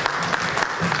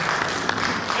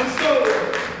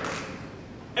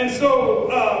 And so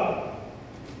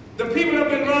the people have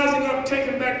been rising up,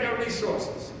 taking back their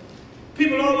resources.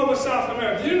 People all over South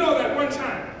America. You know that one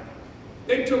time,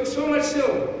 they took so much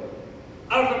silver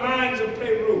out of the mines of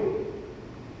Peru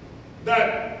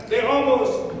that they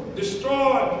almost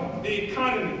destroyed the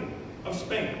economy of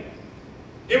Spain.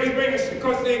 It was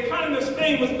because the economy of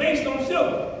Spain was based on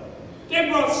silver. They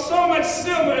brought so much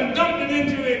silver and dumped it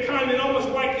into the economy and almost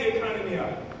wiped the economy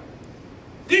out.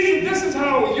 This is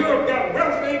how Europe got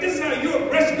welfare. This is how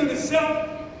Europe rescued itself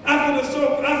after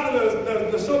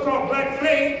the so-called Black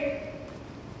Plague.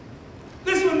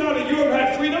 This was not that Europe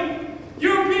had freedom.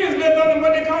 Europeans lived under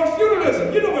what they call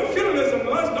feudalism. You know what feudalism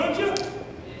was, don't you?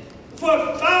 For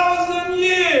 1,000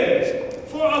 years,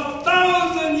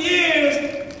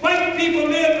 white people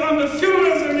lived under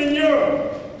feudalism in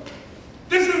Europe.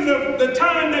 This is the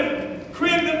time that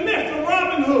created the myth of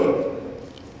Robin Hood.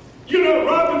 You know,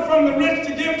 robbing from the rich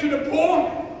to give to the poor,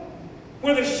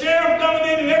 where the sheriff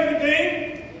dominated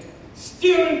everything,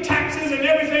 stealing taxes and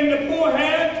everything the poor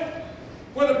had,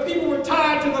 where the people were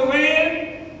tied to the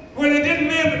land, where they didn't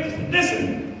live.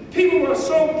 Listen, people were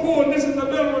so poor, and this is the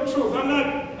literal truth.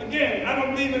 I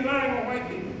don't believe in lying on white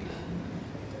people.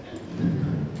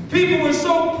 People were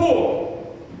so poor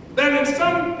that in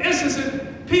some instances,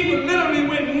 people literally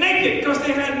went naked because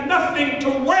they had nothing to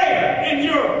wear in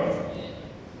Europe.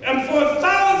 And for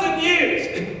 1,000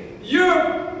 years,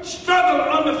 Europe struggled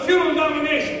struggle under feudal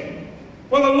domination,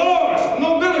 where the lords,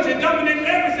 nobility dominated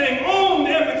everything, owned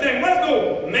everything. There's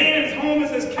no man's home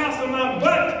is his castle now,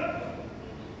 but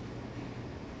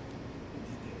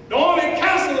the only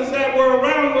castles that were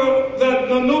around where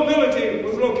the nobility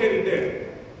was located there.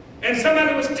 And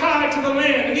somebody was tied to the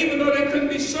land, and even though they couldn't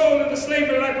be sold into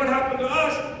slavery like what happened to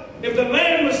us, if the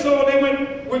land was sold, they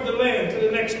went with the land to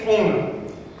the next owner.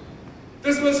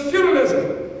 This was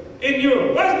feudalism in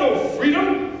Europe. There's no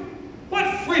freedom.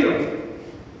 What freedom?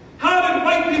 How did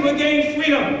white people gain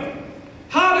freedom?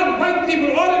 How did white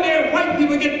people, ordinary white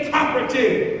people, get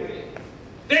property?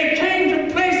 They came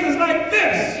to places like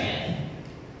this.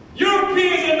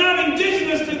 Europeans are not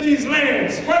indigenous to these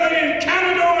lands, whether in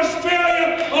Canada or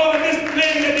Australia or this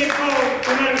land that they call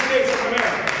the United States of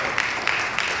America.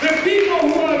 The people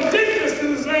who are indigenous to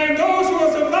this land, those who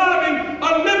are surviving,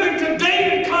 are living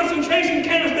today in concentration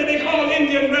camps that they call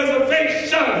Indian reservations.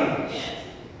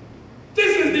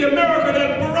 This is the America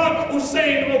that Barack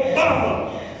Hussein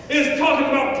Obama is talking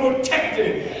about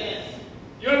protecting.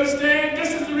 You understand?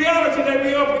 This is the reality that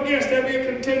we're up against, that we're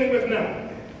contending with now.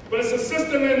 But it's a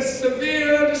system in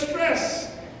severe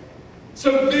distress.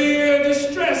 Severe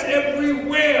distress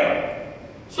everywhere.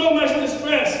 So much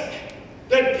distress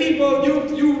that people, you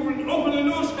open the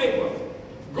newspaper,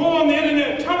 go on the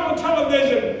internet, turn on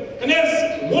television, and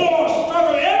there's war,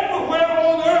 struggle everywhere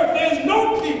on earth. There's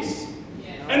no peace.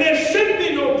 And there should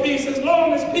be no peace as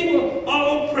long as people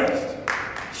are oppressed.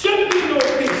 Should be no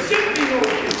peace. Should be no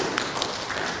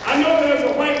peace. I know there's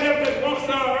a white left that walks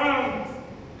around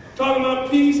talking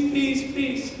about peace, peace,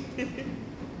 peace.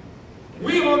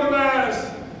 We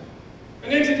organized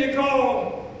an entity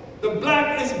called the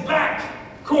Black is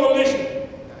Back Coalition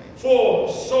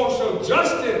for Social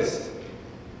Justice,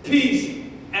 Peace,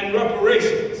 and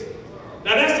Reparations.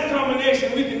 Now that's the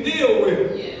combination we can deal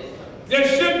with. There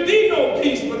should be no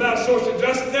peace without social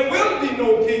justice. There will be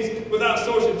no peace without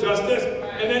social justice.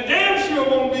 And there damn sure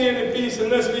won't be any peace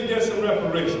unless we get some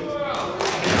reparations.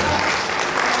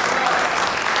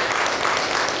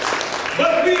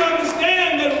 But we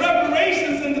understand that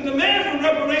reparations and the demand for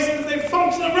reparations is a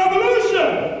function of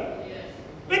revolution.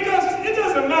 Because it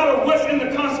doesn't matter what's in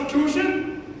the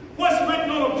Constitution, what's written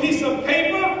on a piece of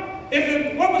paper.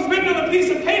 If what was written on a piece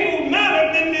of paper would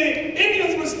matter, then the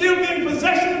Indians would still be in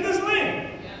possession of this land.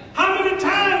 How many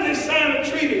times they signed a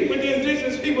treaty with the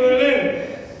indigenous people and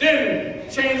then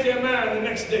changed their mind the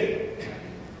next day?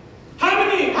 How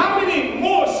many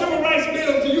more civil rights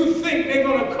bills do you think they're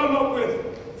going to come up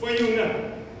with for you now?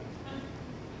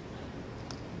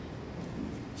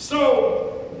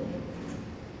 So,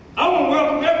 I want to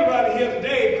welcome everybody here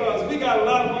today because we got a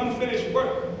lot of unfinished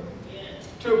work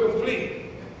to complete.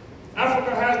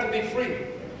 Africa has to be free.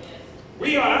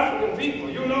 We are African people,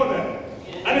 you know that.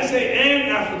 I didn't say and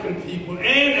African people,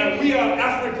 and we are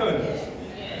Africans.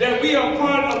 That we are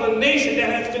part of a nation that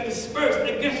has been dispersed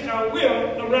against our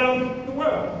will around the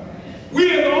world.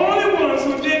 We are the only ones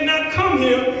who did not come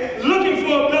here looking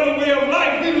for a better way of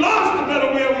life. We lost a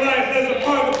better way of life as a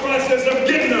part of the process of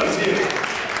getting us here.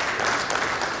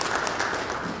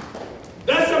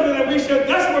 That's something that we should,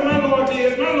 that's what my loyalty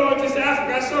is. My loyalty is to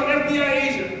Africa. I saw an FBI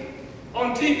agent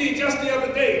on TV just the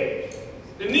other day.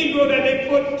 The Negro that they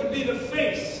put to be the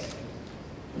face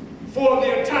for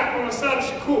the attack on Assata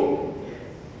Shakur.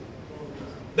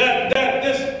 That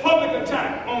this public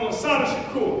attack on Assata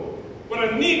Shakur with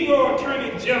a Negro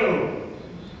Attorney General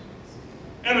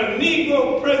and a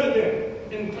Negro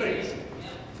President in place.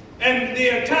 And the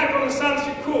attack on Assata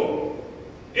Shakur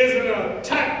is an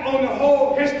attack on the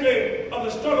whole history of the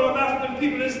struggle of African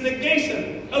people. It's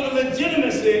negation of the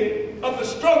legitimacy of the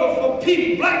struggle for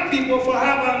people, black people, for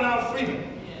having our freedom.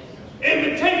 It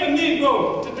would take a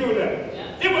Negro to do that.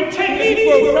 It would take a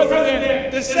Negro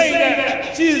president to say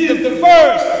that she is the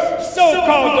first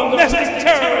so-called domestic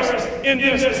terrorist in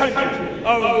this country,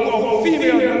 a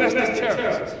female domestic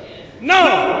terrorist.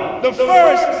 No, the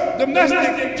first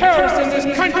domestic terrorist in this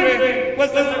country was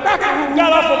the cracker who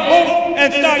got off a boat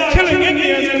and started killing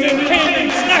Indians and then came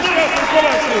and snatched up and put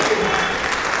us here.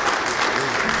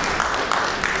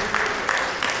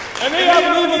 And they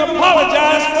haven't even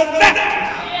apologized for that.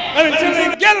 And until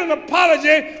they get an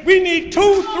apology, we need 2,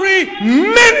 3,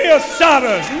 many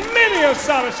Assatas, many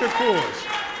Assata Shakurs.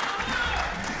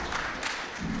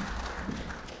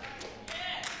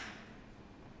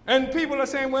 And people are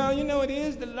saying, well, you know, it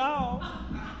is the law.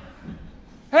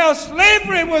 Hell,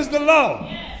 slavery was the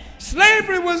law.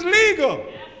 Slavery was legal.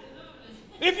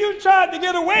 If you tried to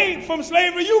get away from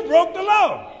slavery, you broke the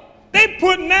law. They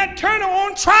put Nat Turner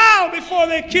on trial before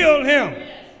they killed him.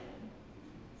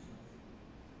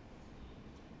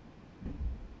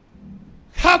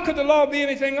 How could the law be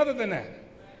anything other than that?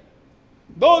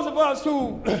 Those of us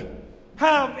who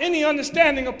have any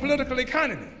understanding of political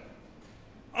economy,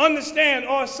 understand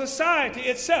our society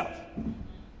itself,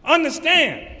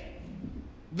 understand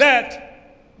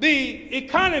that the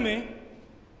economy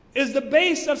is the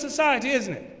base of society,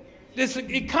 isn't it? This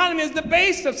economy is the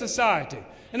base of society.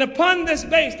 And upon this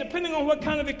base, depending on what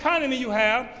kind of economy you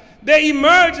have, there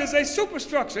emerges a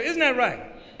superstructure. Isn't that right?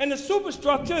 And the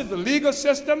superstructure is the legal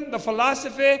system, the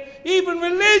philosophy, even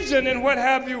religion and what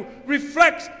have you,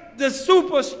 reflects the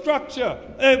superstructure.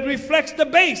 It reflects the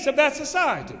base of that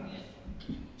society.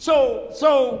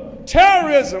 So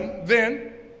terrorism,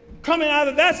 then, coming out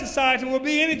of that society will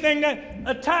be anything that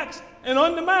attacks and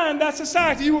undermines that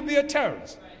society. You will be a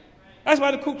terrorist. That's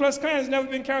why the Ku Klux Klan has never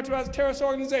been characterized as a terrorist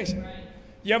organization.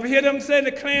 You ever hear them say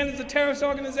the Klan is a terrorist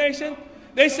organization?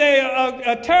 They say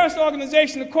a terrorist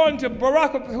organization, according to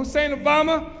Barack Hussein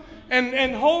Obama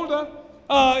and Holder,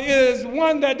 is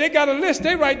one that they got a list.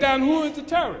 They write down who is the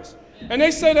terrorist. And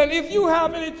they say that if you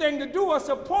have anything to do or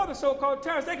support a so-called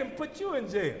terrorist, they can put you in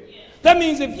jail. That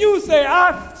means if you say,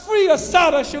 I free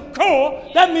Assata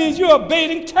Shakur, that means you're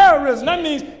abating terrorism. That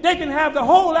means they can have the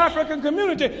whole African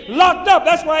community locked up.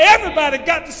 That's why everybody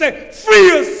got to say,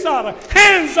 free Assata,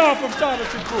 hands off Assata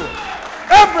Shakur.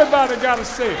 Everybody got to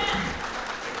say it.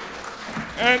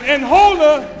 And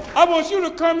Holder, I want you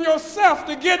to come yourself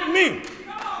to get me.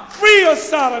 Free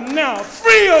Assata now.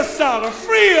 Free Assata.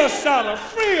 Free Assata.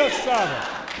 Free Assata.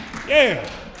 Yeah.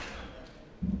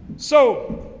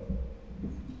 So,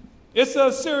 it's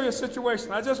a serious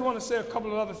situation. I just want to say a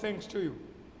couple of other things to you.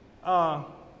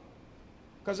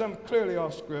 Because I'm clearly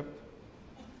off script.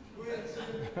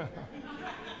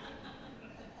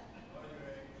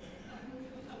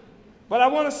 But I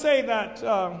want to say that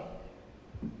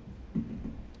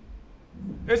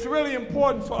it's really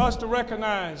important for us to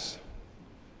recognize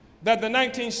that the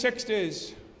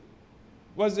 1960s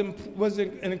was an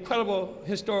incredible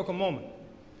historical moment.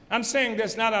 I'm saying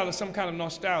this not out of some kind of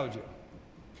nostalgia,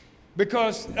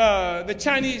 because the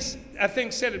Chinese, I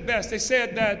think, said it best. They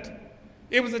said that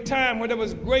it was a time where there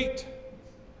was great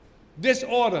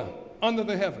disorder under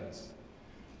the heavens,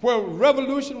 where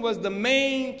revolution was the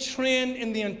main trend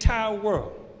in the entire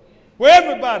world, where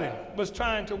everybody was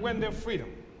trying to win their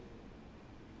freedom.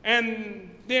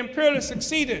 And the imperialists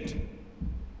succeeded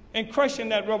in crushing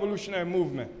that revolutionary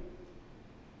movement.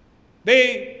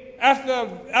 They,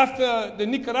 after the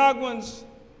Nicaraguans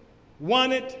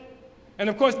won it, and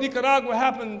of course Nicaragua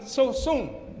happened so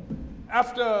soon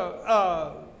after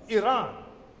Iran.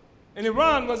 And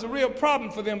Iran was a real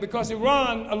problem for them, because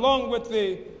Iran, along with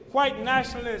the white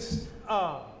nationalist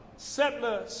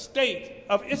settler state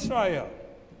of Israel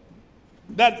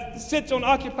that sits on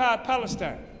occupied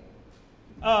Palestine,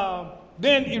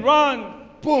 then Iran,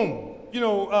 boom,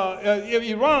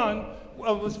 Iran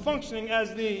was functioning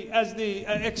as the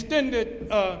extended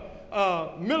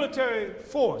military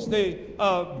force, the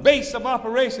base of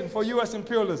operation for U.S.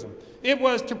 imperialism. It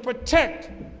was to protect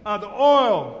the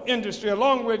oil industry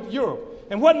along with Europe.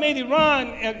 And what made Iran,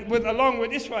 along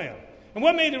with Israel, and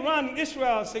what made Iran and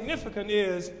Israel significant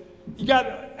is you got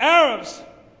Arabs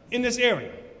in this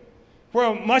area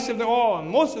where most of the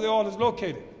oil is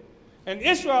located. And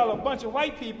Israel, a bunch of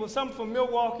white people, some from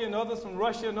Milwaukee and others from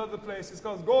Russia and other places,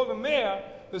 because Golda Meir,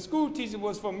 the school teacher,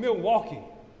 was from Milwaukee,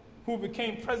 who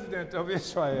became president of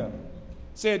Israel.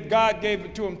 Said God gave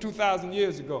it to him 2,000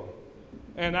 years ago.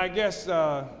 And I guess,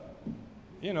 that's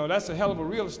a hell of a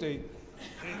real estate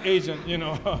agent,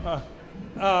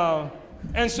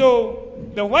 And so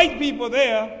the white people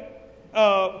there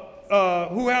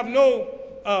who have no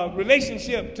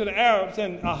relationship to the Arabs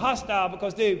and are hostile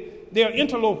because they're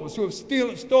interlopers who have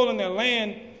stolen their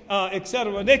land,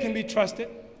 etc. They can be trusted.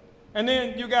 And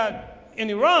then you got in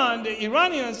Iran, the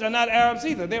Iranians are not Arabs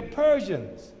either. They're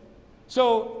Persians.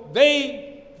 So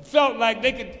they felt like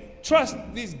they could trust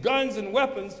these guns and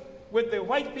weapons with the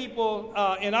white people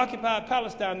in occupied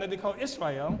Palestine that they call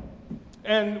Israel,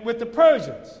 and with the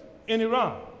Persians in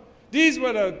Iran. These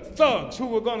were the thugs who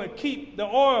were going to keep the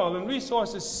oil and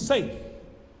resources safe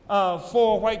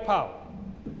for white power.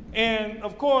 And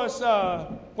of course,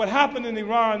 what happened in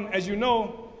Iran, as you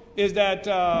know, is that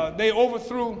they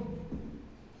overthrew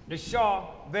the Shah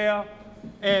there,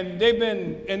 and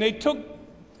they took,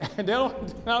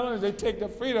 not only did they take their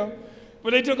freedom,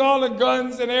 but they took all the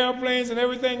guns and airplanes and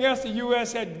everything else the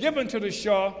U.S. had given to the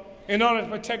Shah in order to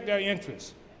protect their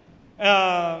interests.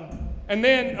 And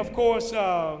then, of course,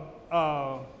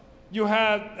 you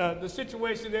had the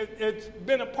situation that it's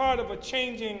been a part of a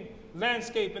changing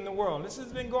landscape in the world. This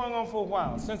has been going on for a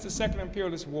while, since the Second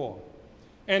Imperialist War.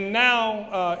 And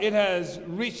now it has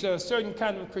reached a certain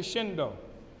kind of crescendo.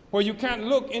 where you can't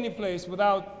look any place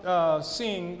without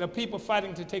seeing the people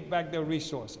fighting to take back their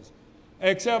resources.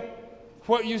 Except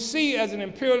what you see as an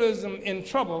imperialism in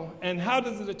trouble, and how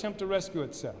does it attempt to rescue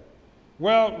itself?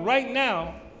 Well, right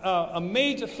now, a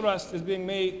major thrust is being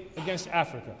made against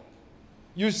Africa.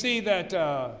 You see that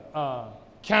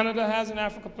Canada has an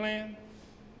Africa plan,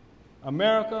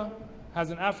 America has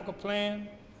an Africa plan,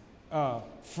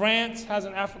 France has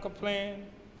an Africa plan,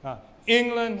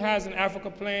 England has an Africa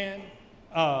plan,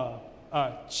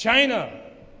 China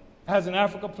has an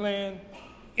Africa plan,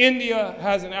 India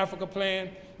has an Africa plan.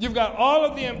 You've got all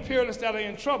of the imperialists that are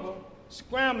in trouble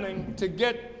scrambling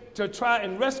to try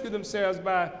and rescue themselves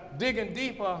by digging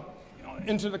deeper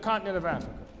into the continent of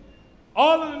Africa.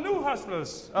 All of the new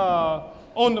hustlers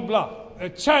on the block,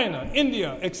 China,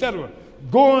 India, etc.,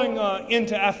 going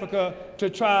into Africa to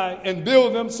try and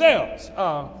build themselves.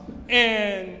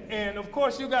 And of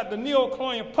course, you got the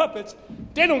neo-colonial puppets.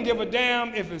 They don't give a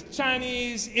damn if it's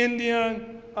Chinese,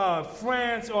 Indian,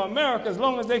 France, or America, as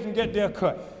long as they can get their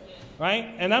cut.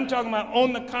 Right? And I'm talking about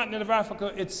on the continent of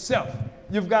Africa itself.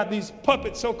 You've got these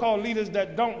puppet so-called leaders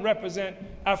that don't represent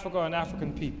Africa and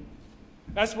African people.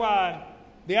 That's why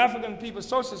the African People's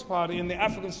Socialist Party and the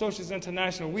African Socialist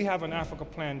International, we have an Africa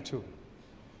plan too.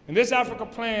 And this Africa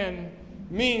plan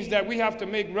means that we have to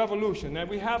make revolution, that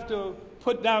we have to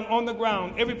put down on the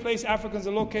ground, every place Africans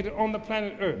are located on the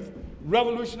planet Earth,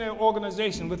 revolutionary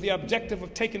organization with the objective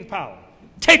of taking power.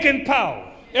 Taking power!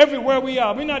 Everywhere we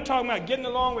are. We're not talking about getting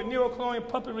along with neo-colonial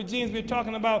puppet regimes. We're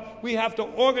talking about we have to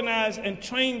organize and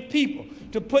train people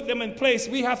to put them in place.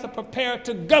 We have to prepare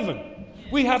to govern.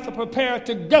 We have to prepare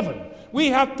to govern. We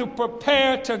have to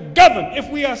prepare to govern if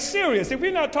we are serious. If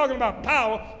we're not talking about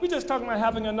power, we're just talking about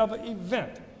having another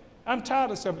event. I'm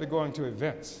tired of simply going to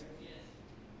events.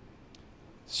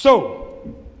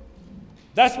 So,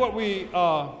 that's what we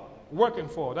are working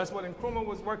for. That's what Nkrumah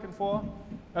was working for.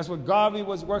 That's what Garvey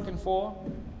was working for.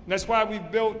 And that's why we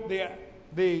built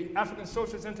the African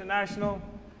Socialist International.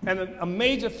 And a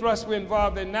major thrust we're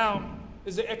involved in now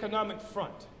is the economic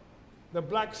front, the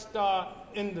Black Star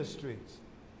Industries.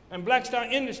 And Black Star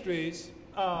Industries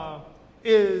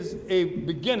is a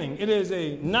beginning. It is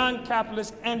a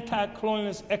non-capitalist,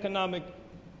 anti-colonialist economic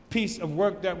piece of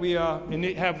work that we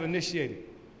have initiated.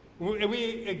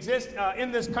 We exist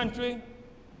in this country.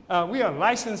 We are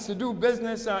licensed to do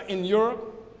business in Europe.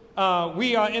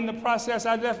 We are in the process.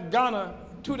 I left Ghana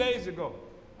 2 days ago,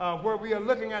 where we are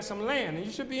looking at some land. And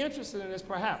you should be interested in this,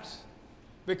 perhaps,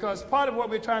 because part of what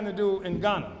we're trying to do in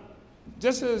Ghana,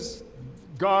 just as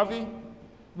Garvey,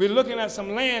 we're looking at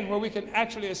some land where we can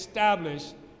actually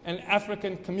establish an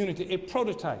African community, a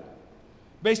prototype,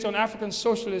 based on African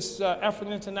Socialist,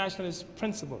 African Internationalist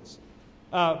principles,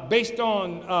 based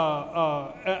on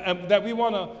that we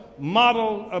want to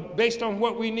model based on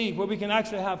what we need, where we can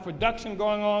actually have production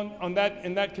going on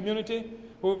in that community,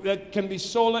 that can be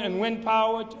solar and wind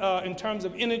powered in terms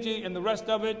of energy and the rest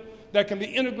of it, that can be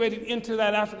integrated into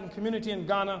that African community in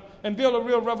Ghana and build a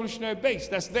real revolutionary base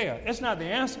that's there. It's not the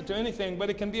answer to anything, but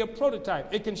it can be a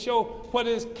prototype. It can show what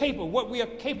is capable, what we are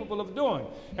capable of doing.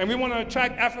 And we want to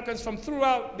attract Africans from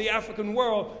throughout the African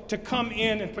world to come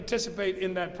in and participate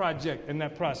in that project, in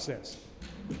that process.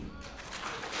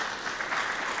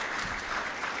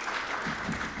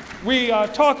 We are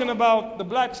talking about the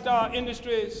Black Star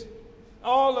Industries.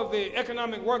 All of the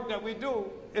economic work that we do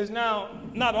is now,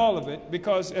 not all of it,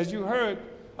 because as you heard,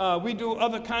 we do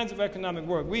other kinds of economic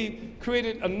work. We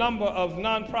created a number of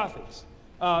nonprofits.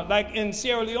 Like in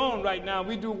Sierra Leone right now,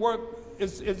 we do work.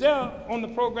 Is there on the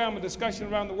program a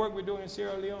discussion around the work we're doing in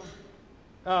Sierra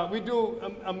Leone? We do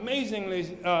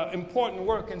amazingly important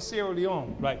work in Sierra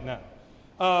Leone right now.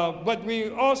 But we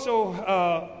also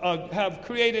have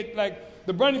created, like,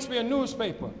 the Burningspear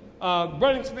newspaper,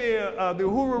 Burningspear, the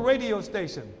Uhuru radio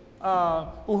station,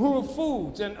 Uhuru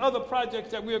Foods, and other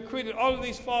projects that we have created. All of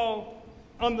these fall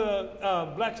under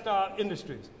Black Star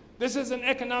Industries. This is an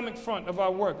economic front of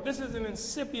our work. This is an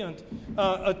incipient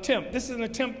attempt. This is an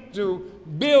attempt to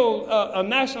build a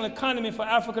national economy for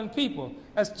African people.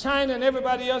 As China and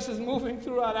everybody else is moving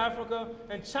throughout Africa,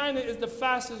 and China is the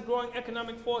fastest growing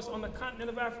economic force on the continent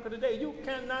of Africa today. You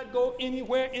cannot go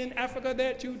anywhere in Africa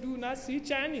that you do not see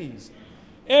Chinese.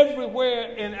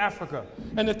 Everywhere in Africa.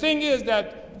 And the thing is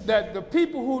that the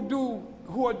people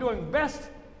who are doing best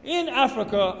in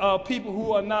Africa are people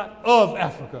who are not of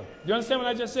Africa. You understand what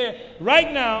I just said?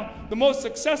 Right now, the most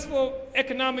successful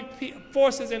economic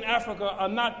forces in Africa are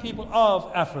not people of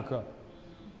Africa.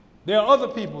 There are other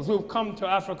peoples who have come to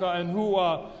Africa and who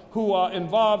are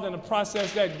involved in a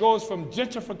process that goes from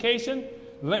gentrification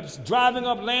driving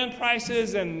up land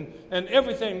prices and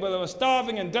everything, whether it was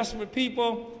starving and desperate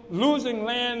people, losing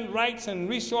land rights and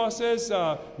resources,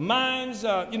 mines,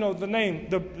 you know,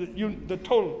 the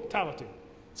totality.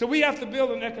 So we have to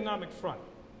build an economic front.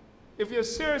 If you're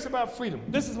serious about freedom,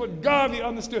 this is what Garvey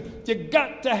understood. You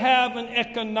got to have an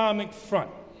economic front.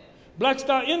 Black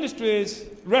Star Industries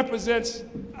represents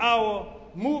our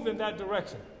move in that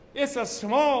direction. It's a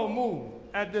small move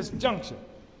at this juncture.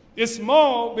 It's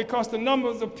small because the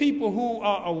numbers of people who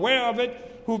are aware of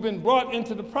it, who've been brought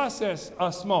into the process,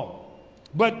 are small.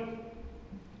 But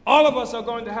all of us are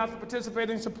going to have to participate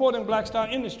in supporting Black Star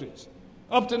Industries.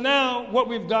 Up to now, what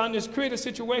we've done is create a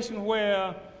situation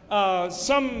where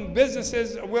some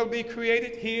businesses will be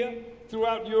created here,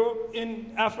 throughout Europe,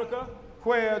 in Africa,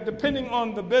 where depending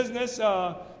on the business,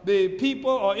 the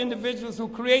people or individuals who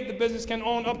create the business can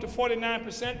own up to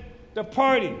 49%. The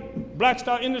party, Black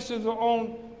Star Industries, will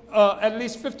own at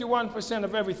least 51%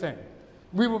 of everything.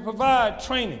 We will provide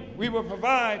training. We will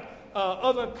provide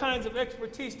other kinds of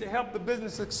expertise to help the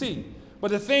business succeed.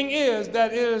 But the thing is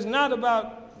that it is not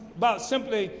about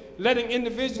simply letting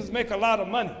individuals make a lot of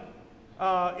money.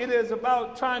 It is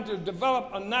about trying to develop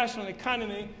a national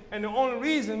economy, and the only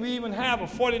reason we even have a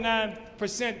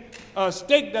 49%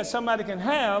 stake that somebody can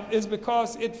have is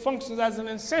because it functions as an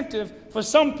incentive for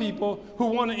some people who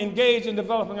want to engage in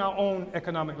developing our own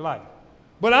economic life.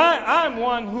 But I'm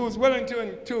one who's willing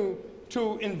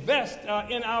to invest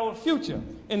in our future,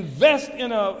 invest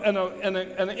in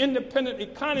an independent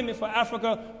economy for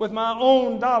Africa with my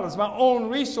own dollars, my own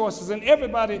resources, and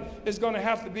everybody is going to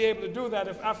have to be able to do that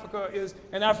if Africa is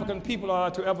and African people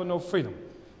are to ever know freedom.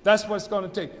 That's what it's going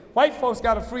to take. White folks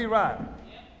got a free ride.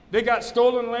 They got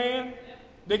stolen land.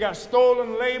 They got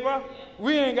stolen labor.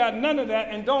 We ain't got none of that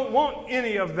and don't want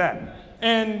any of that.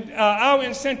 And our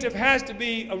incentive has to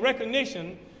be a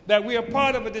recognition that we are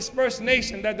part of a dispersed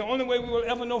nation, that the only way we will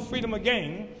ever know freedom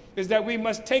again is that we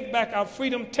must take back our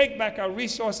freedom, take back our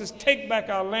resources, take back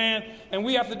our land, and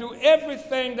we have to do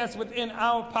everything that's within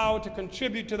our power to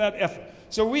contribute to that effort.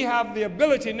 So we have the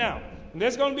ability now, and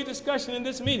there's going to be discussion in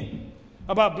this meeting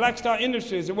about Black Star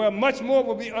Industries, where much more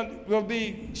will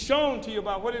be shown to you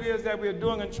about what it is that we're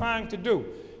doing and trying to do.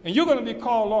 And you're going to be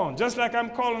called on, just like I'm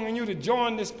calling on you to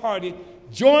join this party,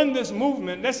 join this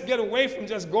movement. Let's get away from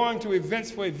just going to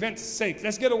events for events' sake.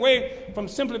 Let's get away from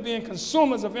simply being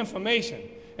consumers of information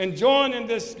and join in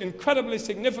this incredibly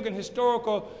significant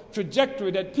historical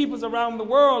trajectory that peoples around the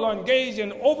world are engaged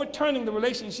in, overturning the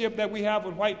relationship that we have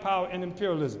with white power and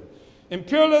imperialism.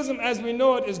 Imperialism as we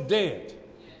know it is dead.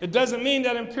 It doesn't mean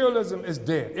that imperialism is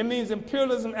dead. It means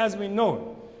imperialism as we know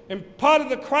it. And part of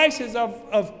the crisis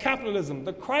of capitalism,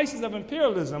 the crisis of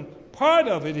imperialism, part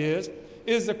of it is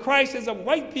the crisis of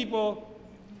white people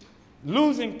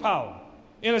losing power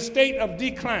in a state of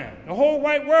decline. The whole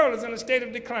white world is in a state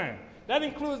of decline. That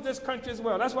includes this country as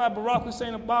well. That's why Barack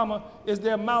Hussein Obama is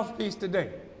their mouthpiece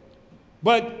today.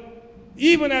 But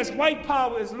even as white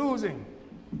power is losing,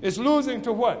 it's losing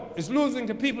to what? It's losing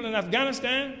to people in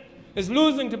Afghanistan. It's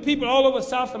losing to people all over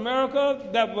South America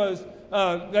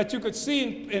that you could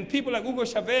see in people like Hugo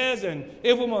Chavez and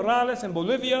Evo Morales in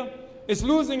Bolivia. It's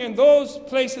losing in those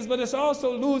places, but it's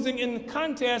also losing in the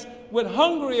contest with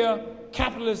hungrier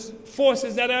capitalist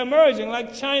forces that are emerging,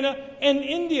 like China and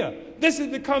India. This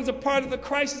becomes a part of the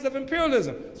crisis of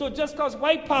imperialism. So just because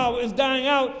white power is dying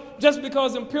out, just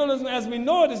because imperialism as we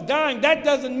know it is dying, that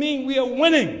doesn't mean we are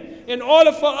winning. In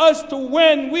order for us to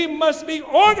win, we must be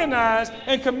organized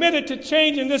and committed to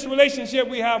changing this relationship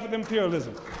we have with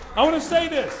imperialism. I want to say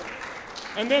this,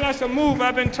 and then I shall move.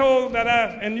 I've been told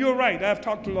that and you're right, I've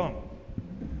talked too long.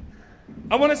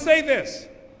 I want to say this,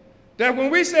 that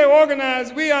when we say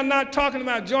organized, we are not talking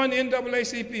about joining the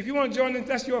NAACP. If you want to join it,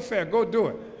 that's your affair. Go do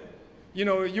it. You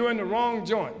know, you're in the wrong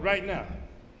joint right now.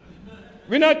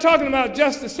 We're not talking about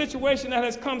just the situation that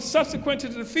has come subsequent to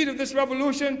the defeat of this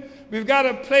revolution. We've got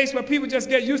a place where people just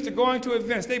get used to going to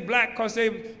events. They black because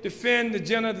they defend the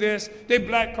gender this. They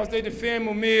black because they defend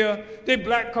Mumia. They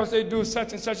black because they do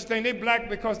such and such a thing. They black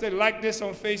because they like this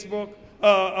on Facebook,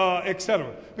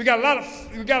 etc. We got a lot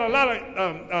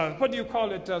of what do you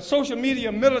call it? Social media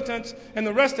militants and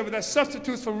the rest of it that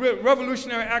substitutes for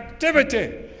revolutionary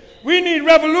activity. We need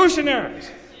revolutionaries.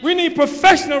 We need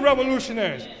professional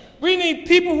revolutionaries. We need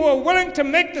people who are willing to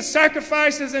make the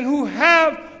sacrifices and who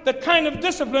have the kind of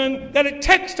discipline that it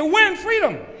takes to win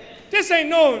freedom. This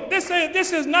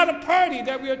is not a party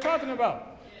that we are talking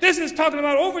about. This is talking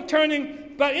about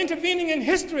overturning, by intervening in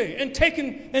history and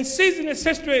taking and seizing this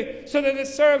history so that it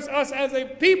serves us as a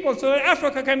people, so that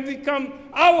Africa can become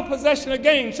our possession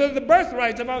again, so that the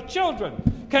birthrights of our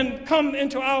children can come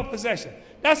into our possession.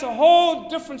 That's a whole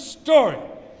different story.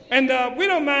 And we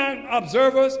don't mind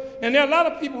observers, and there are a lot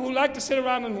of people who like to sit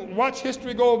around and watch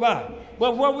history go by.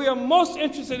 But what we are most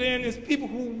interested in is people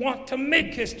who want to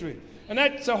make history, and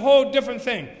that's a whole different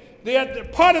thing.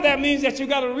 Part of that means that you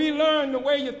got to relearn the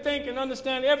way you think and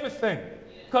understand everything,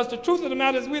 because the truth of the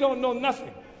matter is we don't know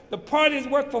nothing. The party has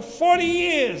worked for 40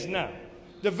 years now,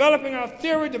 developing our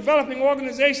theory, developing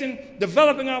organization,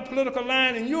 developing our political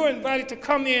line, and you are invited to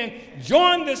come in,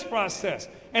 join this process,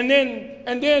 and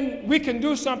then we can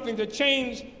do something to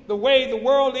change the way the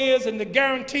world is and to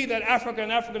guarantee that Africa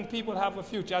and African people have a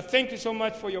future. I thank you so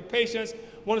much for your patience. I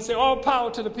want to say all power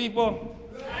to the people.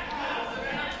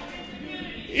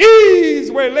 Ease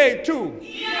Wele to.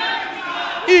 E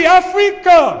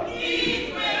Africa.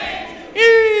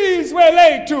 Ease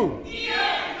Wele to.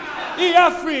 E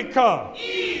Africa.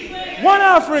 One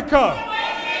Africa.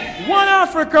 One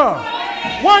Africa.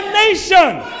 One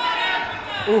nation.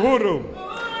 Uhuru.